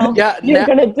 girl. Yeah. You're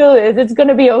gonna do this. It's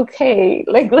gonna be okay.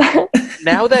 Like that.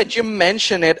 Now that you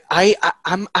mention it,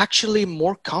 I'm actually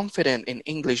more confident in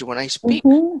English when I speak.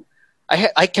 Hmm.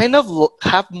 I kind of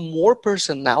have more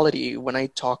personality when I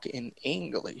talk in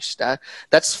English.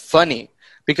 That's funny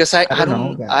because I don't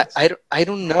know, guys. I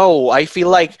don't know. I feel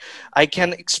like I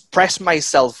can express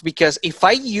myself because if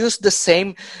I use the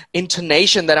same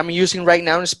intonation that I'm using right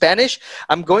now in Spanish,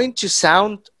 I'm going to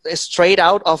sound straight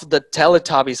out of the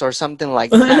Teletubbies or something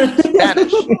like that in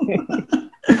Spanish.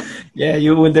 Yeah,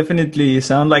 you would definitely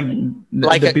sound like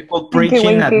Like the a people Winky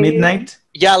preaching at winky. midnight.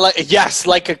 Yeah, like yes,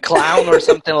 like a clown or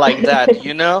something like that,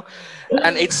 you know?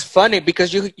 And it's funny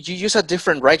because you use a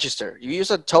different register. You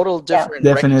use a total Yeah. different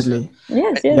register. Definitely.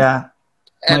 Yes. Yes. Yeah.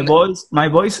 And My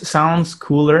voice sounds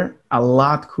cooler, a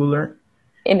lot cooler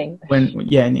In English.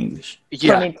 yeah, in English. For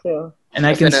yeah, me too. And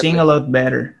I can sing definitely. a lot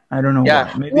better. I don't know Yeah.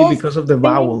 why. Maybe Yes. because of the Me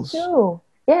vowels. too.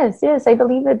 Yes. Yes. I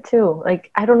believe it too. Like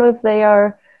I don't know if they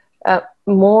are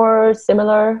more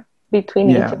similar between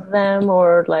each Yeah. of them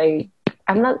or like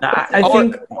I'm not I exactly Or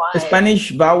think sure why. Spanish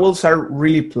vowels are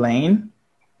really plain,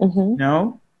 Hmm. you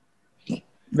know,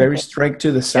 very Okay. straight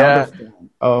to the sound yeah.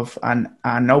 of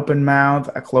an open mouth,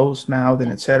 a closed mouth,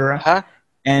 and etc. Huh?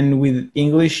 And with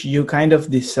English, you kind of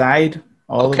decide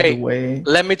all of the Okay. way.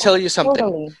 Let me tell you something.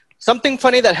 Totally. Something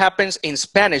funny that happens in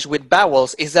Spanish with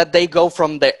vowels is that they go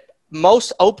from the the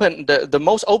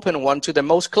most open one to the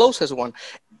most closest one.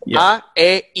 Yeah.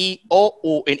 A, E, I, O,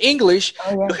 U. In English,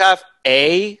 Oh you yeah. have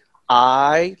E,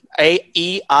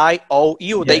 I, O,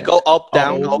 U. They Yeah. go up,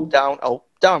 down, up, Oh, down, up,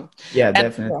 down. yeah, And Yeah.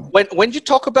 definitely. when you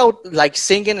talk about like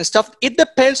singing and stuff, it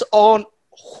depends on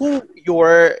who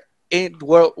you're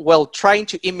trying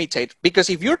to imitate. Because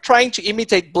if you're trying to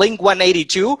imitate Blink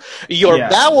 182, your Yeah.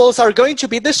 vowels are going to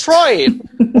be destroyed,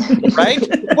 right?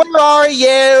 Where are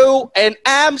you? And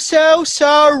I'm so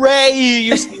sorry.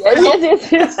 You see Yes. how Yes.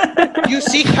 Yes. Yes. do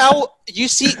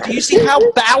you see how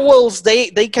vowels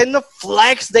they kind of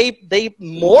flex, they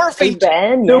morph Like into,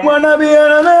 Ben. Don't Yeah. wanna be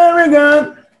an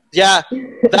American. yeah,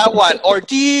 that one. Or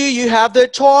do you have the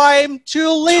time to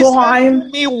listen to Time.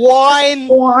 me whine?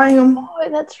 Time. Oh,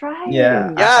 that's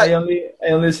Yeah, right. Yeah,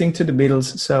 I only sing to the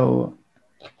Beatles, so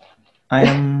I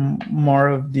am more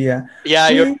of the yeah,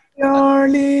 you're we are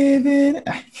living.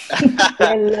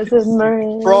 Yellow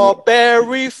submarine.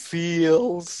 strawberry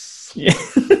fields.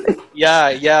 Yeah.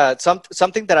 Yeah.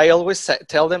 Something that I always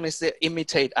tell them is to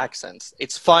imitate accents.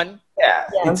 It's fun. Yeah,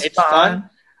 Yeah. it's It's fun. fun.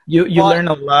 You But learn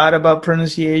a lot about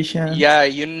pronunciation. yeah,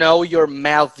 you know your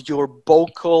mouth, your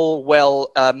vocal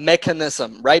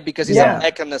mechanism, right? Because it's a Yeah. Yeah.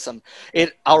 mechanism.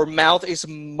 Our mouth is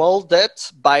molded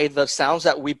by the sounds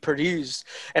that we produce.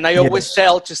 And I always Yes.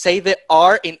 tell to say the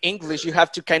R in English, you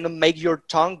have to kind of make your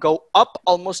tongue go up,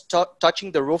 almost touching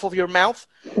the roof of your mouth,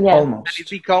 Yeah. and it Almost.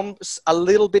 becomes a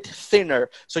little bit thinner.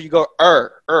 So you go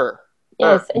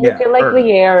Yes. And you Yeah. feel like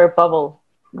the air bubble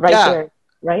right Yeah, there,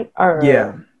 right? Or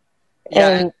Yeah. yeah,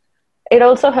 and it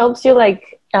also helps you like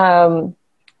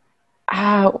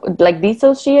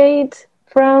dissociate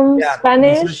from Yeah.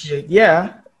 Spanish. Dissociate.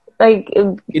 Yeah. Like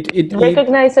it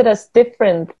recognize it as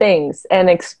different things and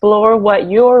explore what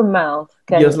your mouth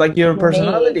can just like your make.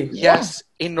 personality. Yes,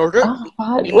 in order, Oh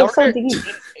God, in we're so order, deep.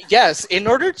 yes, in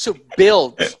order to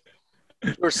build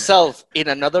yourself in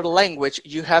another language,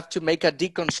 you have to make a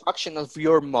deconstruction of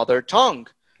your mother tongue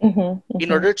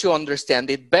in order to understand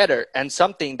it better. And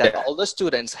something that Yeah. all the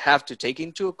students have to take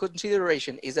into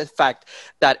consideration is the fact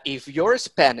that if your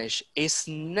Spanish is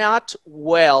not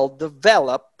well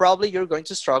developed, probably you're going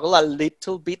to struggle a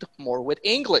little bit more with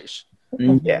English.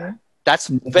 Yeah, That's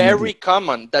very definitely.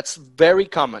 common. That's very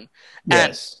common.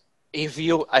 And Yes. if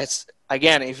you, as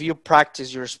again, if you practice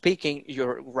your speaking,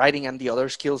 your writing and the other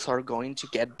skills are going to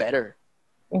get better.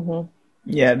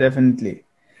 Yeah, definitely.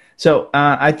 So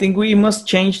I think we must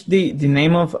change the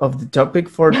name of the topic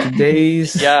for today's.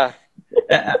 Yeah.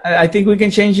 I think we can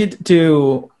change it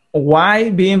to why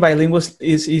being bilingual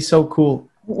is so cool.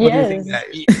 What do you think, Yes.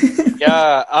 guys?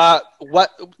 Yeah.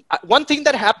 One thing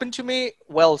that happened to me,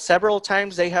 well, several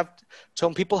times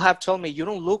some people have told me, you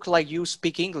don't look like you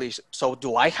speak English. So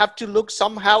do I have to look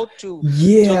somehow to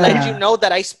let you Yeah. know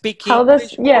that I speak How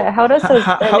does English? Or how does an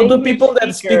How do English people that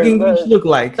speak speaker English look? look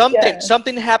like? something Yeah.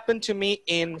 something happened to me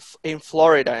in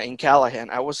Florida, in Callahan.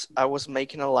 I was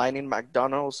making a line in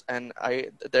McDonald's, and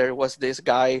there was this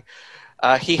guy.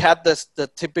 He had the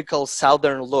typical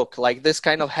southern look, like this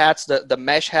kind of hats, the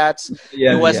mesh hats. He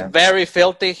Yeah, was yeah. very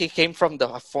filthy. He came from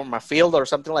a field or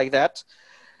something like that.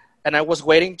 And I was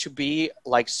waiting to be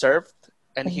like served,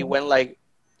 and he went like,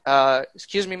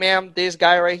 "Excuse me, ma'am, this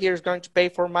guy right here is going to pay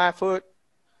for my food."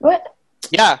 What?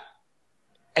 Yeah,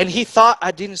 and he thought I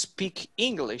didn't speak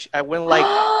English. I went like,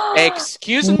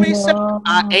 "Excuse me, sir,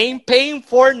 I No. ain't paying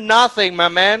for nothing, my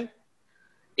man.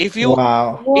 If you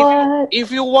Wow. What? if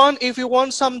you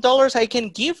want some dollars, I can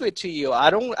give it to you. I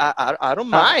don't Uh,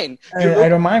 mind. You look I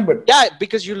don't mind, but Yeah,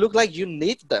 because you look like you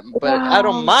need them, but I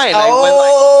don't Wow. mind. I went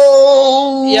like,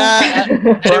 oh, yeah, and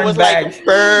it burn was like back,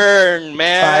 burn,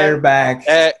 fire man. back.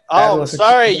 Oh, I'm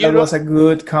sorry, That was a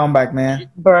good comeback, man. you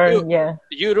Burn, yeah.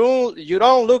 you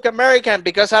don't look American,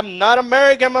 because I'm not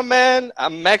American, my man.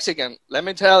 I'm Mexican. Let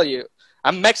me tell you,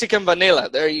 I'm Mexican vanilla.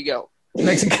 There you go.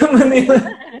 Mexican vanilla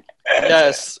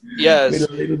Yes, with yes,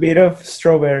 a little bit of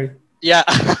strawberry. yeah.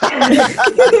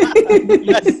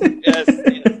 Yes, yes,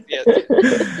 yes, yes.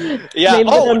 Yeah. Nailed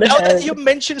it Oh, on the now that head. you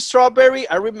mentioned strawberry,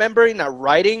 I remember in a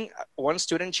writing, one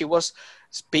student, she was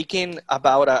speaking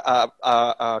about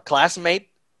a classmate,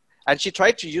 and she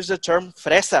tried to use the term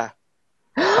fresa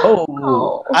Oh,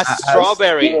 Oh, as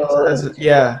strawberry.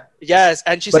 yeah, Yes,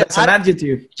 and she but said, it's an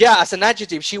adjective. yeah, as an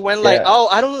adjective. She went like, Yeah. "Oh,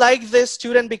 I don't like this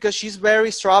student because she's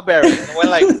very strawberry." And I went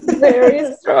like, very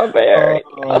strawberry.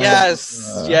 "Yes,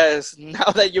 yes." Now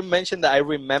that you mentioned that, I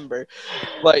remember.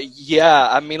 But yeah,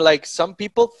 I mean, like some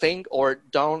people think or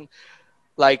don't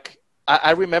like.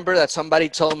 I remember that somebody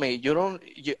told me, "You don't."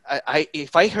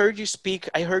 If I heard you speak,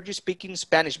 I heard you speak in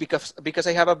Spanish because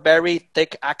I have a very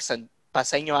thick accent,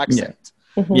 paseño Yeah, accent,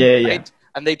 yeah, yeah. right?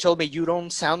 And they told me, "You don't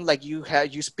sound like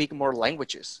you speak more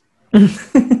languages."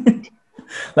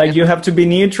 Like you have to be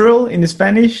neutral in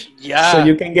Spanish, so Yeah,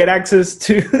 you can get access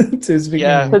to speaking.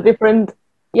 yeah. The different.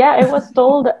 Yeah, I was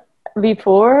told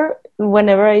before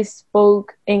whenever I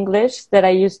spoke English that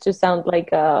I used to sound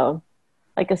like a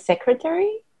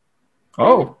secretary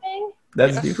kind of Oh, thing.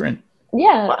 that's Yeah. different.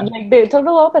 Yeah, like the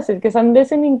total opposite because I'm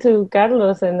listening to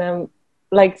Carlos and I'm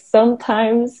like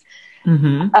sometimes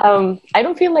Mm-hmm. I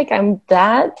don't feel like I'm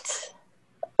that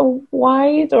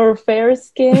white or fair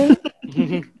skinned,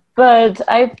 but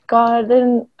I've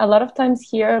gotten a lot of times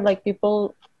here, like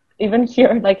people even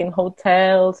here, like in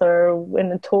hotels or in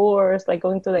the tours, like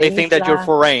going to the They think that you're isla.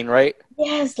 foreign, right?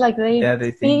 Yes, like they Yeah, they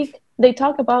think. speak, they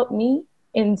talk about me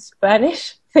in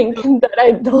Spanish, thinking that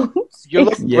I don't You speak.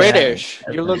 look Yeah, British.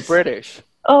 You look happens. British.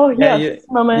 Oh Yeah, yes,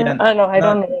 mama. yeah, I know. I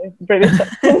not- don't know British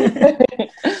accent.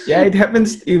 Yeah, it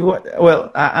happens.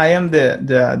 Well, I am the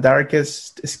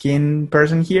darkest skin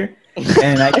person here,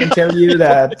 and I can tell you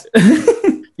that.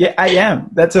 Yeah, I am.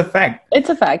 That's a fact. It's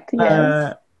a fact.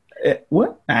 Yes.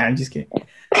 What? Nah, I'm just kidding.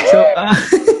 So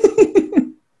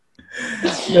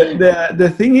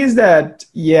the thing is that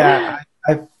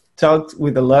I've talked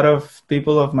with a lot of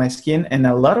people of my skin and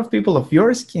a lot of people of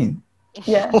your skin.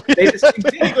 Yeah. They speak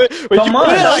pink. When Come you on,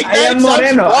 put it like I that, am it sounds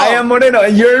moreno. I wrong. am moreno,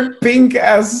 and you're pink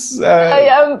as. I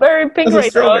am very pink as a right now.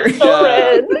 strawberry. I'm so Yeah.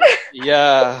 red.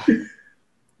 Yeah.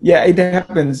 Yeah, it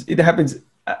happens. It happens.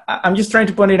 I'm just trying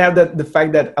to point it out that the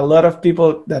fact that a lot of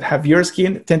people that have your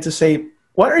skin tend to say,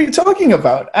 "What are you talking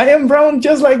about? I am brown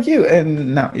just like you."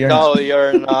 And no, you're No, not.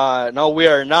 you're not. No, we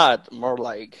are not. More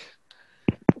like,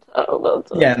 Oh, well,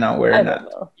 so Yeah, no, we're I not.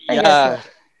 don't know. I guess yeah. not.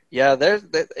 Yeah,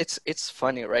 it's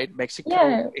funny, right? Mexico,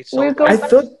 Yeah, it's we'll all go I back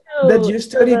thought that to you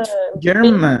studied the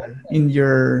beginning. German in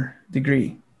your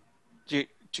degree. you,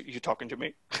 you talking to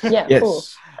me? Yeah, who?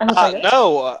 Yes, Oh my God.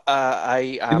 No,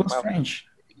 I it was French.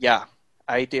 yeah,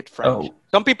 I did French. Oh,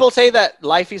 Some people say that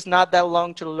life is not that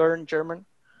long to learn German.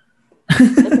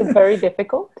 Is it very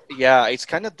difficult? Yeah, it's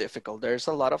kind of difficult. There's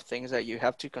a lot of things that you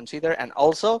have to consider. And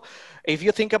also, if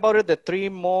you think about it, the three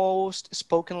most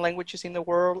spoken languages in the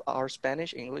world are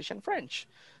Spanish, English, and French.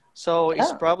 So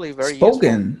it's Oh, probably very useful.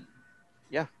 spoken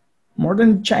Yeah. more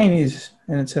than Chinese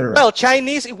and etc. Well,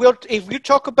 Chinese, if you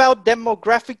talk about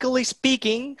demographically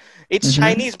speaking, it's Mm-hmm.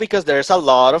 Chinese because there's a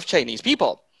lot of Chinese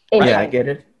people, in right? Yeah, I China. get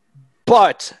it.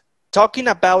 But talking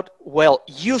about, well,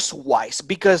 use-wise,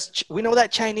 because we know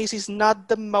that Chinese is not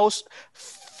the most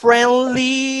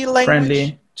friendly language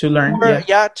Friendly to learn. for, Yeah,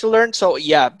 yeah, to learn. So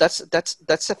yeah, that's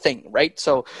the thing, right?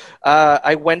 So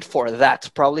I went for that,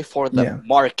 probably for the yeah,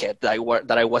 market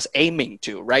that I was aiming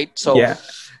to, right? So yeah.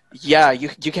 yeah,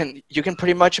 you can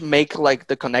pretty much make like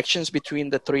the connections between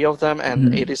the three of them,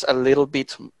 and Mhm. it is a little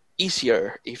bit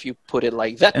easier if you put it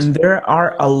like that. And there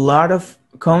are a lot of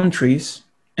countries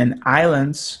and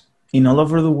islands in all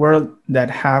over the world that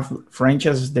have French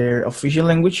as their official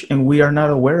language, and we are not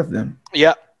aware of them.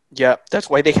 Yeah, yeah, that's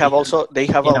why In, they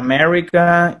have in a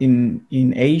America,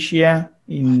 in Asia,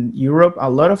 in Europe, a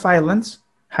lot of islands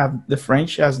have the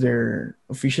French as their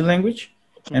official language,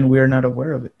 and we are not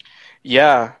aware of it.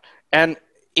 yeah, and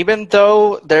even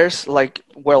though there's like,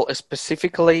 well,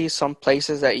 specifically some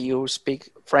places that you speak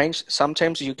French,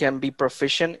 sometimes you can be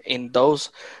proficient in those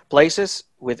places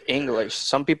with English.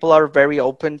 Some people are very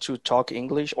open to talk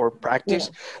English or Yeah.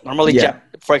 practice. Normally, Yeah,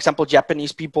 for example,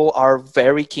 Japanese people are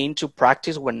very keen to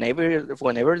practice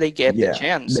whenever they get the yeah,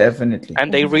 chance, definitely.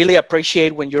 and they really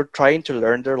appreciate when you're trying to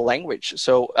learn their language.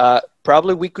 So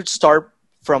probably we could start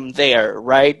from there,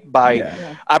 right? By Yeah,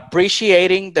 Yeah.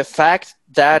 appreciating the fact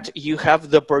that you have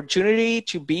the opportunity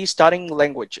to be studying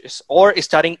languages or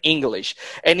studying English.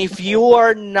 And if you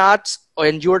are not,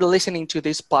 and you're listening to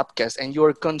this podcast and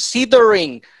you're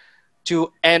considering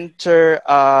to enter,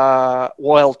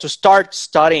 well, to start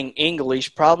studying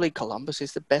English, probably Columbus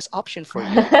is the best option for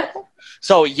you.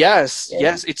 So yes,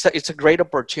 Yes. yes, it's a great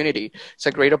opportunity. It's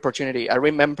a great opportunity. I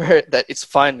remember that it's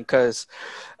fun because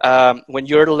when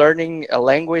you're learning a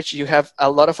language, you have a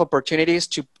lot of opportunities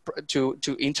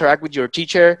to interact with your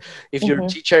teacher. If your Mhm.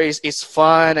 teacher is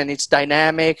fun and it's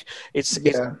dynamic, it's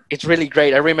it's yeah. it's really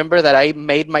great. I remember that I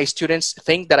made my students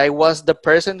think that I was the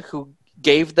person who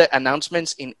gave the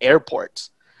announcements in airports.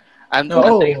 And they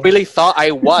Oh, really thought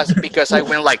I was, because I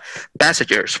went like,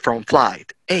 passengers from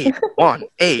flight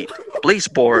 818, please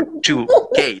board to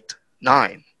gate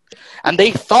 9. And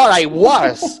they thought I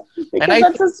was. And Because I,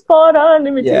 that's a spot on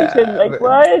imitation. yeah. Like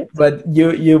what? But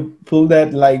you pull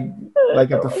that like a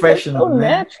That's so professional,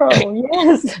 man. natural.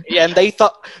 Yes. and they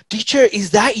thought, teacher,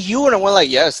 is that you? And I went like,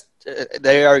 yes,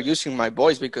 they are using my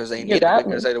voice because they You need it. got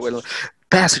Because me. I will,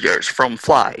 passengers from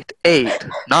flight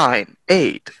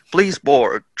 898, please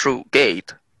board through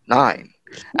gate 9.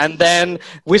 And then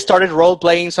we started role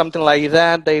playing something like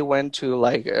that. They went to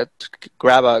like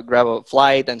grab a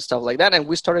flight and stuff like that, and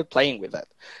we started playing with that.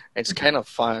 It's kind of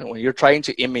fun when you're trying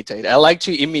to imitate. I like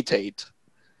to imitate.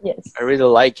 Yes. I really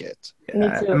like it. Me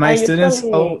too. My students.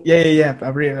 Oh, yeah.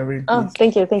 Abril, Oh, please.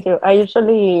 thank you, thank you. I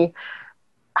usually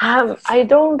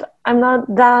I'm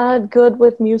not that good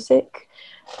with music,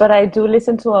 but I do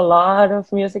listen to a lot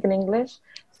of music in English.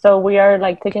 So we are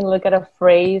like taking a look at a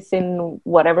phrase in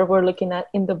whatever we're looking at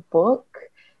in the book.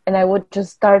 And I would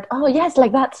just start, oh yes,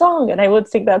 like that song. And I would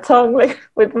sing that song like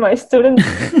with my students.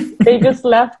 They just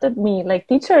laughed at me, like,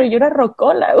 teacher, you're a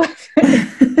rocola.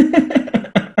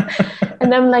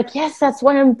 And I'm like, yes, that's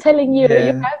why I'm telling you. You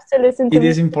Yeah, have to listen to it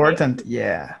is music. important.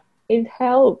 Yeah, It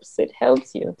helps. It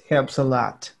helps you. it helps a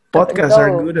lot. But Podcasts are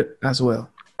go. good as well.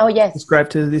 Oh yes. Subscribe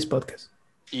to this podcast.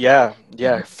 Yeah,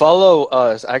 yeah. Follow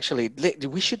us. Actually,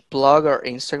 we should plug our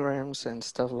Instagrams and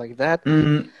stuff like that.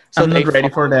 So I'm they not ready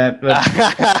for that, but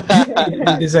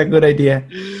it is a good idea.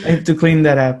 I have to clean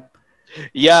that up.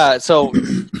 Yeah, so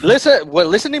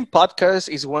listening podcast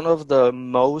is one of the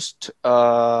most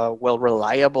well,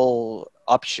 reliable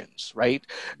options, right?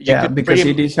 You Yeah, could because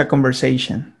it is a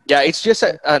conversation. yeah, it's just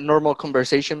a normal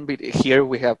conversation, but here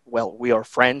we have, well, we are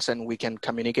friends and we can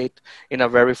communicate in a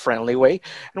very friendly way,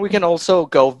 and we can also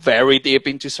go very deep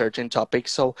into certain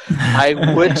topics. So I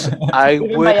would I Even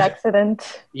by would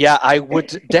accident. yeah, I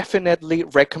would definitely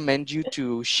recommend you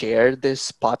to share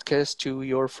this podcast to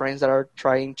your friends that are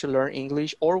trying to learn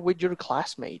English, or with your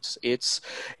classmates. It's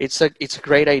a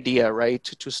great idea, right?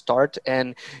 To start,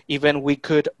 and even we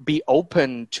could be open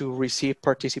open to receive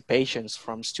participations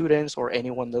from students or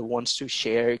anyone that wants to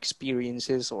share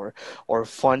experiences or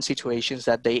fun situations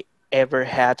that they ever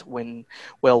had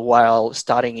while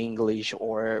studying English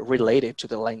or related to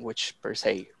the language per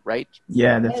se, right?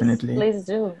 Yeah, Yes, definitely. please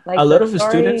do. A Like lot the of the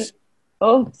students story.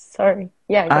 Oh, sorry.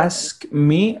 Yeah, go ahead. ask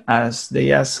me, as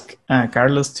they ask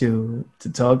Carlos to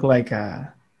talk like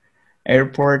a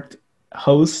airport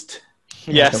host,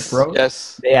 like a Yes, pro.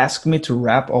 yes. They ask me to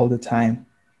rap all the time.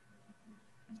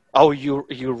 Oh,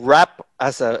 you rap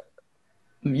as a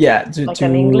Yeah, Like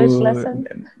an English to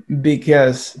lesson?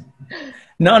 because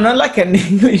no, not like an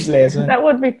English lesson, That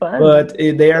would be fun. but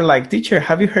they are like, teacher,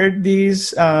 have you heard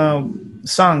this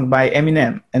song by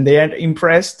Eminem? And they are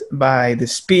impressed by the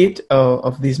speed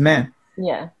of this man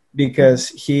Yeah. because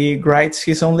he writes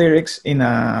his own lyrics in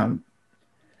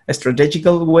a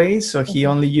strategical way, so he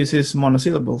only uses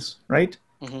monosyllables, right?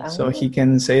 Mhm. So he Oh,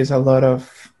 can say a lot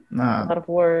of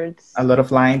words. a lot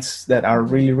of lines that are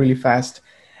really really fast.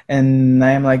 And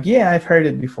I'm like, yeah, I've heard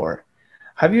it before.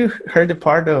 Have you heard the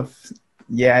part of,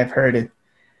 yeah, I've heard it,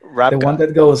 the Rap one guy.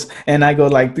 that goes, and I go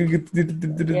like,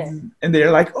 Yeah. and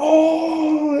they're like,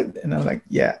 oh, and I'm like,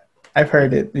 yeah, I've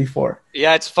heard it before.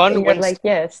 Yeah, it's fun And you're like,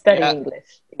 yeah, study yeah,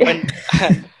 English. when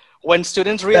when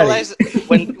students Study. realize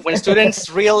when students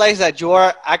realize that you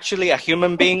are actually a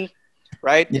human being,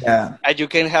 right? Yeah. And you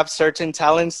can have certain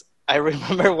talents. I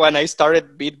remember when I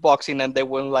started beatboxing and they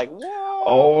were like,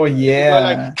 Oh "Whoa!" You go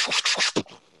like, yeah.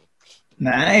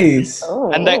 Nice.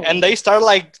 Oh, and they start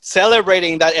like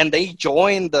celebrating that, and they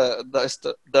join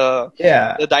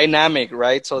Yeah. the dynamic,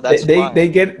 right? So They, that's they fun. they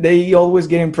get they always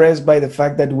get impressed by the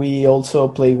fact that we also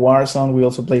play Warzone, we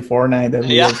also play Fortnite, that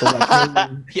we Yeah. also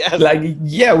Yes. like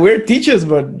yeah, we're teachers,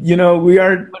 but you know,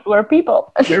 but we're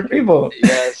people. we're people.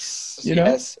 Yes, You know?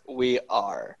 yes, we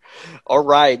are. All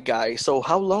right, guys. So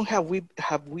how long have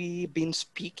we been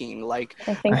speaking? Like,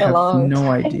 I I think a have long no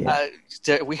time. idea.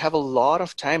 we have a lot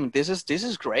of time. This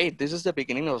is great. This is the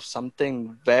beginning of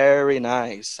something very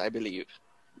nice, I believe.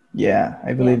 Yeah,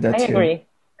 I Yeah, believe that I too. agree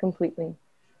completely.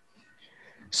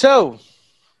 So,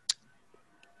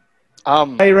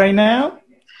 Right now,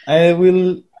 I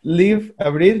will leave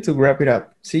Abril to wrap it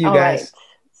up. See you All right. guys.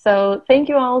 So thank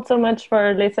you all so much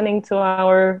for listening to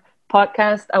our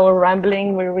podcast, our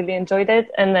rambling. We really enjoyed it.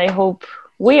 And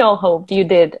we all hope you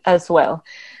did as well.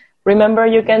 Remember,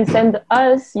 you can send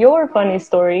us your funny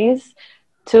stories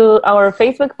to our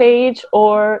Facebook page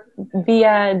or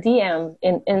via DM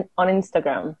on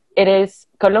Instagram. It is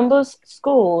Columbus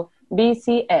School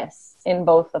BCS in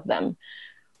both of them.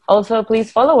 Also,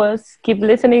 please follow us. Keep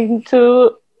listening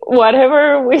to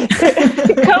whatever we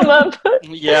come up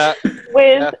yeah,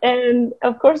 with. yeah, And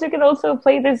of course, you can also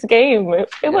play this game.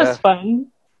 It was yeah, fun.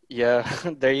 yeah.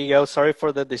 There you go. Sorry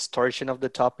for the distortion of the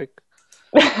topic.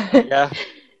 It Yeah,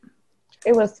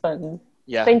 was fun.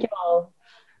 yeah. Thank you all.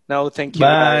 No, thank you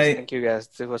guys. Bye. Thank you guys.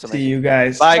 It was See amazing. you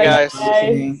guys. Bye, Bye Thanks guys. for bye.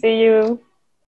 listening. See you.